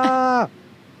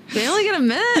 They only get a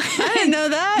minute? I didn't know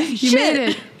that.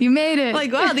 You made it.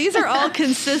 Like, wow, these are all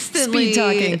consistently... Speed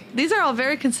talking. These are all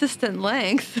very consistent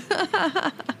length.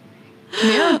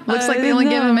 Yeah, looks like they only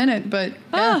give a minute, but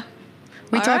yeah.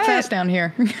 We talk fast down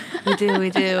here. We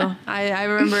do. I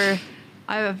remember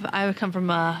I've come from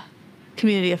a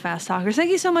community of fast talkers.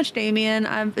 Thank you so much,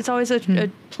 Damien. It's always a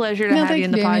pleasure to have you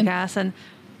in the podcast. And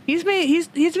he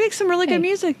makes some really good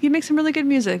music. You make some really good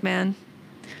music, man.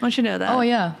 I want you to know that. Oh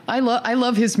yeah, I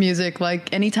love his music.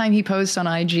 Like anytime he posts on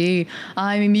IG,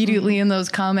 I'm immediately in those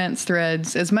comments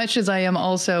threads. As much as I am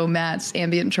also Matt's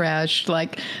ambient trash.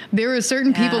 Like there are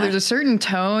certain people, there's a certain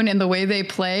tone in the way they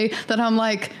play that I'm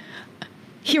like,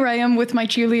 here I am with my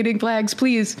cheerleading flags.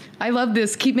 Please, I love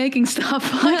this. Keep making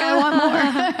stuff. Like I want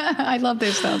more. I love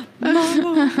their stuff.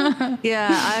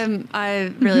 Yeah,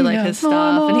 I really like his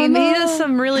stuff, and he does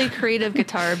some really creative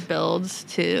guitar builds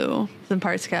too. Some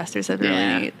parts casters have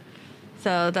really neat.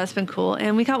 So that's been cool.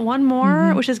 And we got one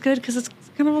more, which is good because it's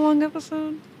kind of a long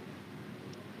episode.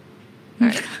 All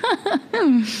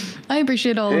right. I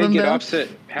appreciate all of them. Get Offset.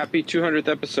 Happy 200th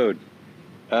episode.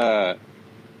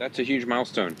 That's a huge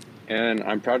milestone. And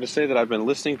I'm proud to say that I've been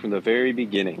listening from the very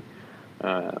beginning.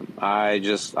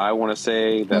 I want to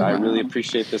say that I really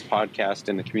appreciate this podcast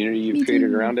and the community you've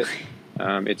created around it.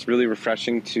 It's really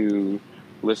refreshing to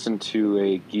listen to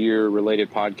a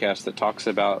gear-related podcast that talks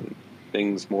about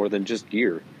things more than just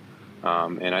gear.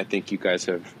 And I think you guys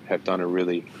have done a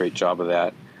really great job of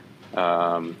that.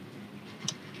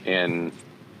 And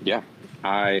yeah,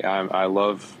 I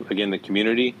love, again, the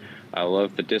community. I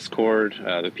love the Discord.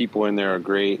 The people in there are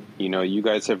great. You know, you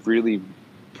guys have really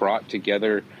brought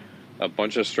together a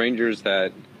bunch of strangers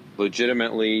that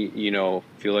legitimately, you know,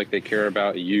 feel like they care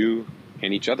about you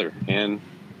and each other. And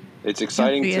it's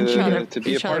exciting to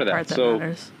be a part of that. So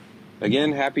matters.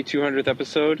 Again, happy 200th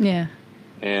episode. Yeah.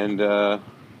 And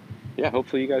yeah,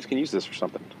 hopefully you guys can use this for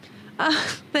something.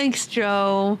 Thanks,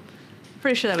 Joe.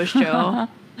 Pretty sure that was Joe.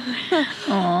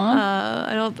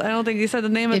 I don't think you said the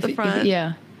name at the front.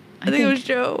 Yeah. I think it was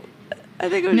Joe. I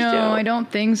think it was Joe. No, I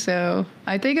don't think so.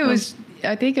 I think it was.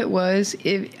 I think it was.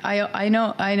 I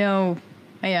know.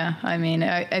 Yeah, I mean,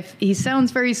 he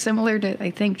sounds very similar to, I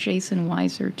think, Jason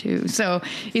Weiser too. So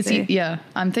yeah,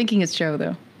 I'm thinking it's Joe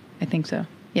though. I think so.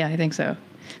 Yeah, I think so.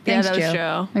 Thanks, that was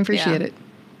Joe. I appreciate it.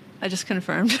 I just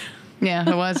confirmed. Yeah,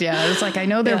 it was. Yeah, it was like, I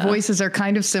know their voices are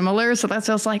kind of similar, so that's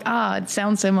just like, it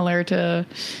sounds similar to.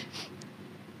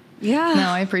 Yeah. No,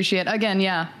 I appreciate it. Again,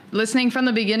 yeah. Listening from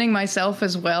the beginning myself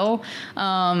as well,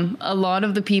 a lot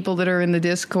of the people that are in the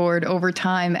Discord over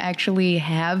time actually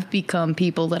have become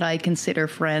people that I consider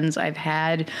friends. I've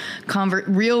had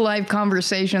real life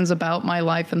conversations about my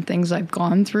life and things I've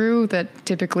gone through that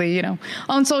typically, you know,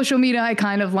 on social media I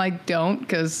kind of like don't,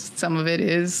 because some of it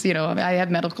is, you know, I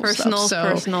have medical stuff. So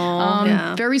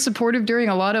personal. Very supportive during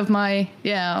a lot of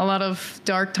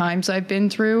dark times I've been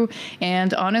through.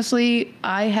 And honestly,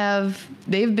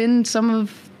 they've been some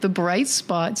of the bright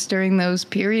spots during those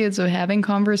periods of having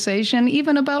conversation,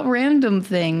 even about random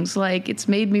things. Like, it's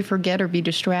made me forget or be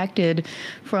distracted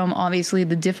from obviously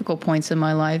the difficult points in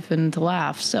my life and to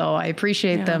laugh. So I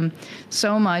appreciate them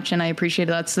so much. And I appreciate,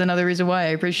 that's another reason why I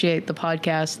appreciate the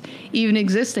podcast even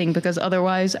existing, because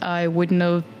otherwise I wouldn't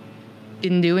have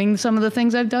been doing some of the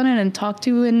things I've done and talked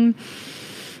to and,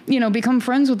 you know, become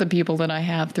friends with the people that I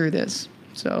have through this.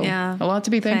 So a lot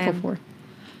to be thankful for.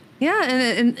 Yeah.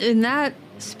 And in that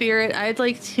spirit, I'd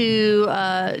like to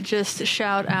just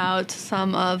shout out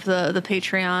some of the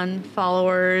Patreon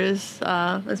followers,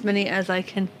 as many as I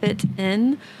can fit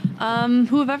in,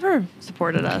 who have ever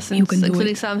supported us, and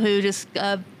including some who just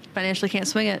financially can't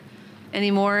swing it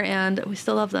anymore, and we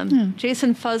still love them. Yeah.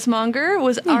 Jason Fuzzmonger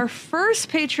was our first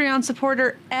Patreon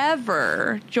supporter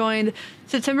ever, joined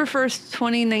September 1st,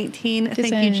 2019.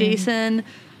 Thank you, Jason.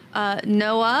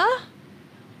 Noah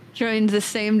joined the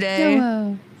same day.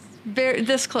 Noah.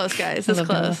 This close, guys. This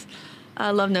close. I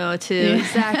love Noah too.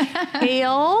 Yeah. Zach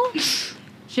Hale,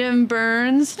 Jim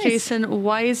Burns, Jason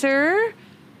Weiser,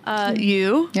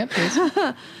 you. Yep.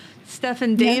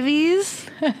 Stephen Davies,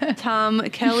 Tom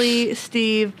Kelly,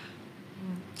 Steve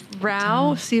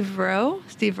Rao. Yep. Steve Rao.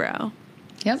 Steve Rao.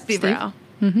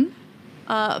 Mm-hmm.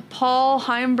 Paul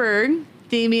Heimberg,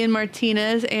 Damian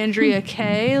Martinez, Andrea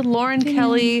Kay, Lauren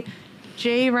Kelly,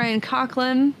 J. Ryan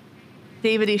Coughlin,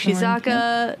 David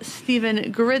Ishizaka,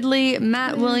 Stephen Gridley,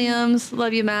 Matt Williams,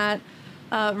 love you, Matt,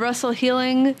 Russell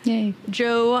Healing,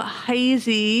 Joe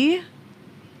Heisey,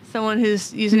 someone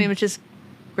whose username is just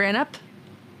Granup.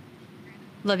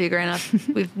 Love you,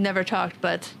 Granup. We've never talked,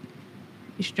 but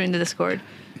you should join the Discord.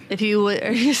 If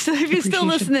you're still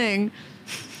listening,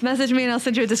 message me and I'll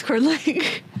send you a Discord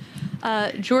link.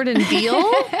 Jordan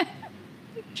Beal,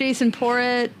 Jason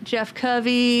Porritt, Jeff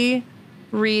Covey,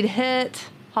 Reed Hitt,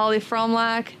 Holly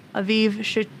Fromlack,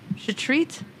 Aviv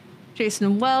Shatreet,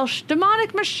 Jason Welsh,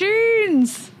 Demonic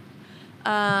Machines,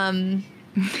 Alex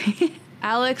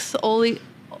Oli.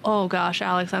 Oh gosh,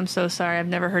 Alex, I'm so sorry. I've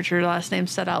never heard your last name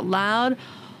said out loud.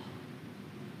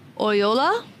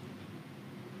 Oyola.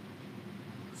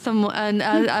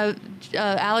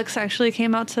 Alex actually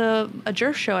came out to a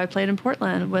Jerf show I played in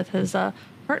Portland with his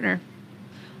partner.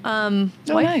 Wife.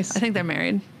 Nice. I think they're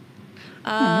married.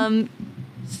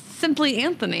 Simply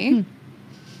Anthony,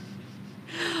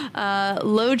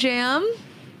 Low Jam,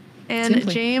 and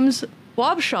James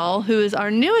Wabshall, who is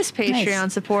our newest Patreon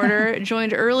supporter,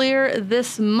 joined earlier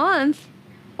this month.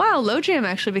 Wow, Low Jam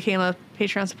actually became a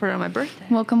Patreon supporter on my birthday.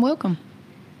 Welcome.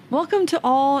 Welcome to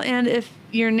all, and if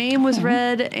your name was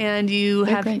read and you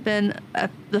have been at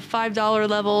the $5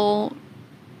 level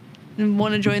and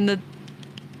want to join the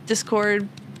Discord,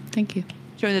 thank you.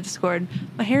 join the Discord.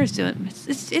 My hair is doing.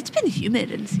 It's been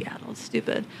humid in Seattle. It's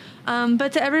stupid.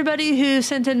 But to everybody who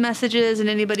sent in messages and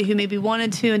anybody who maybe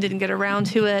wanted to and didn't get around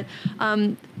to it,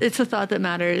 it's a thought that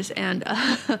matters. And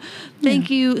thank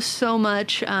you so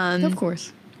much. Of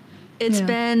course. It's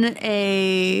been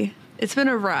a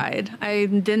ride. I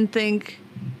didn't think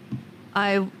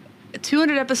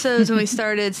 200 episodes when we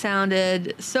started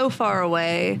sounded so far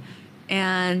away,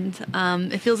 and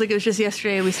it feels like it was just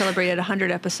yesterday we celebrated 100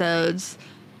 episodes.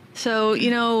 So,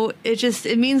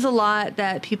 it means a lot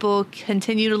that people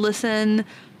continue to listen,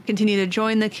 continue to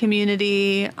join the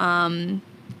community.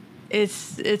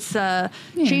 It's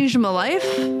changed my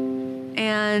life,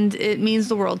 and it means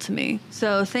the world to me.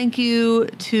 So thank you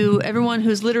to everyone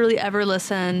who's literally ever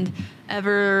listened,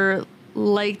 ever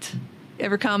liked,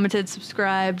 ever commented,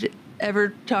 subscribed,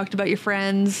 ever talked about your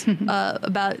friends,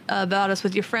 about us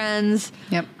with your friends.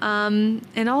 Yep.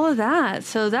 And all of that.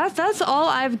 So that's all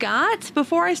I've got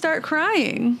before I start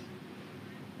crying.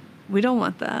 We don't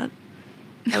want that.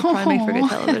 That would probably make for good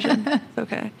television. It's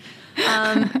okay.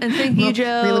 And thank you,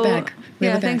 Joe. Reel it back.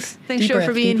 Thanks, Joe,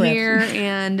 for being here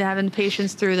and having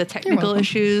patience through the technical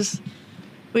issues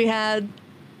we had.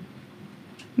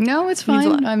 No, it's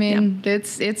fine. I mean,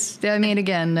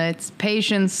 again, it's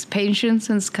patience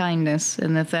and kindness.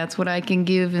 And if that's what I can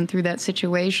give and through that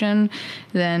situation,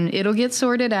 then it'll get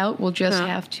sorted out. We'll just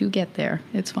have to get there.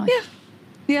 It's fine.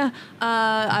 Yeah.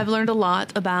 I've learned a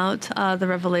lot about the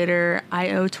Revelator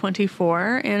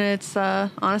IO24, and it's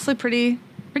honestly pretty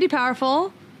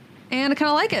powerful, and I kind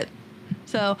of like it.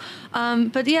 So,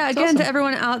 but yeah, again, awesome. To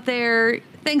everyone out there,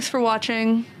 thanks for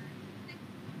watching.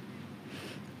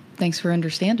 Thanks for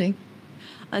understanding.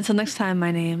 Until next time,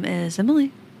 my name is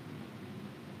Emily.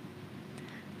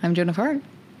 I'm Joan of Heart.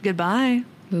 Goodbye.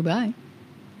 Goodbye.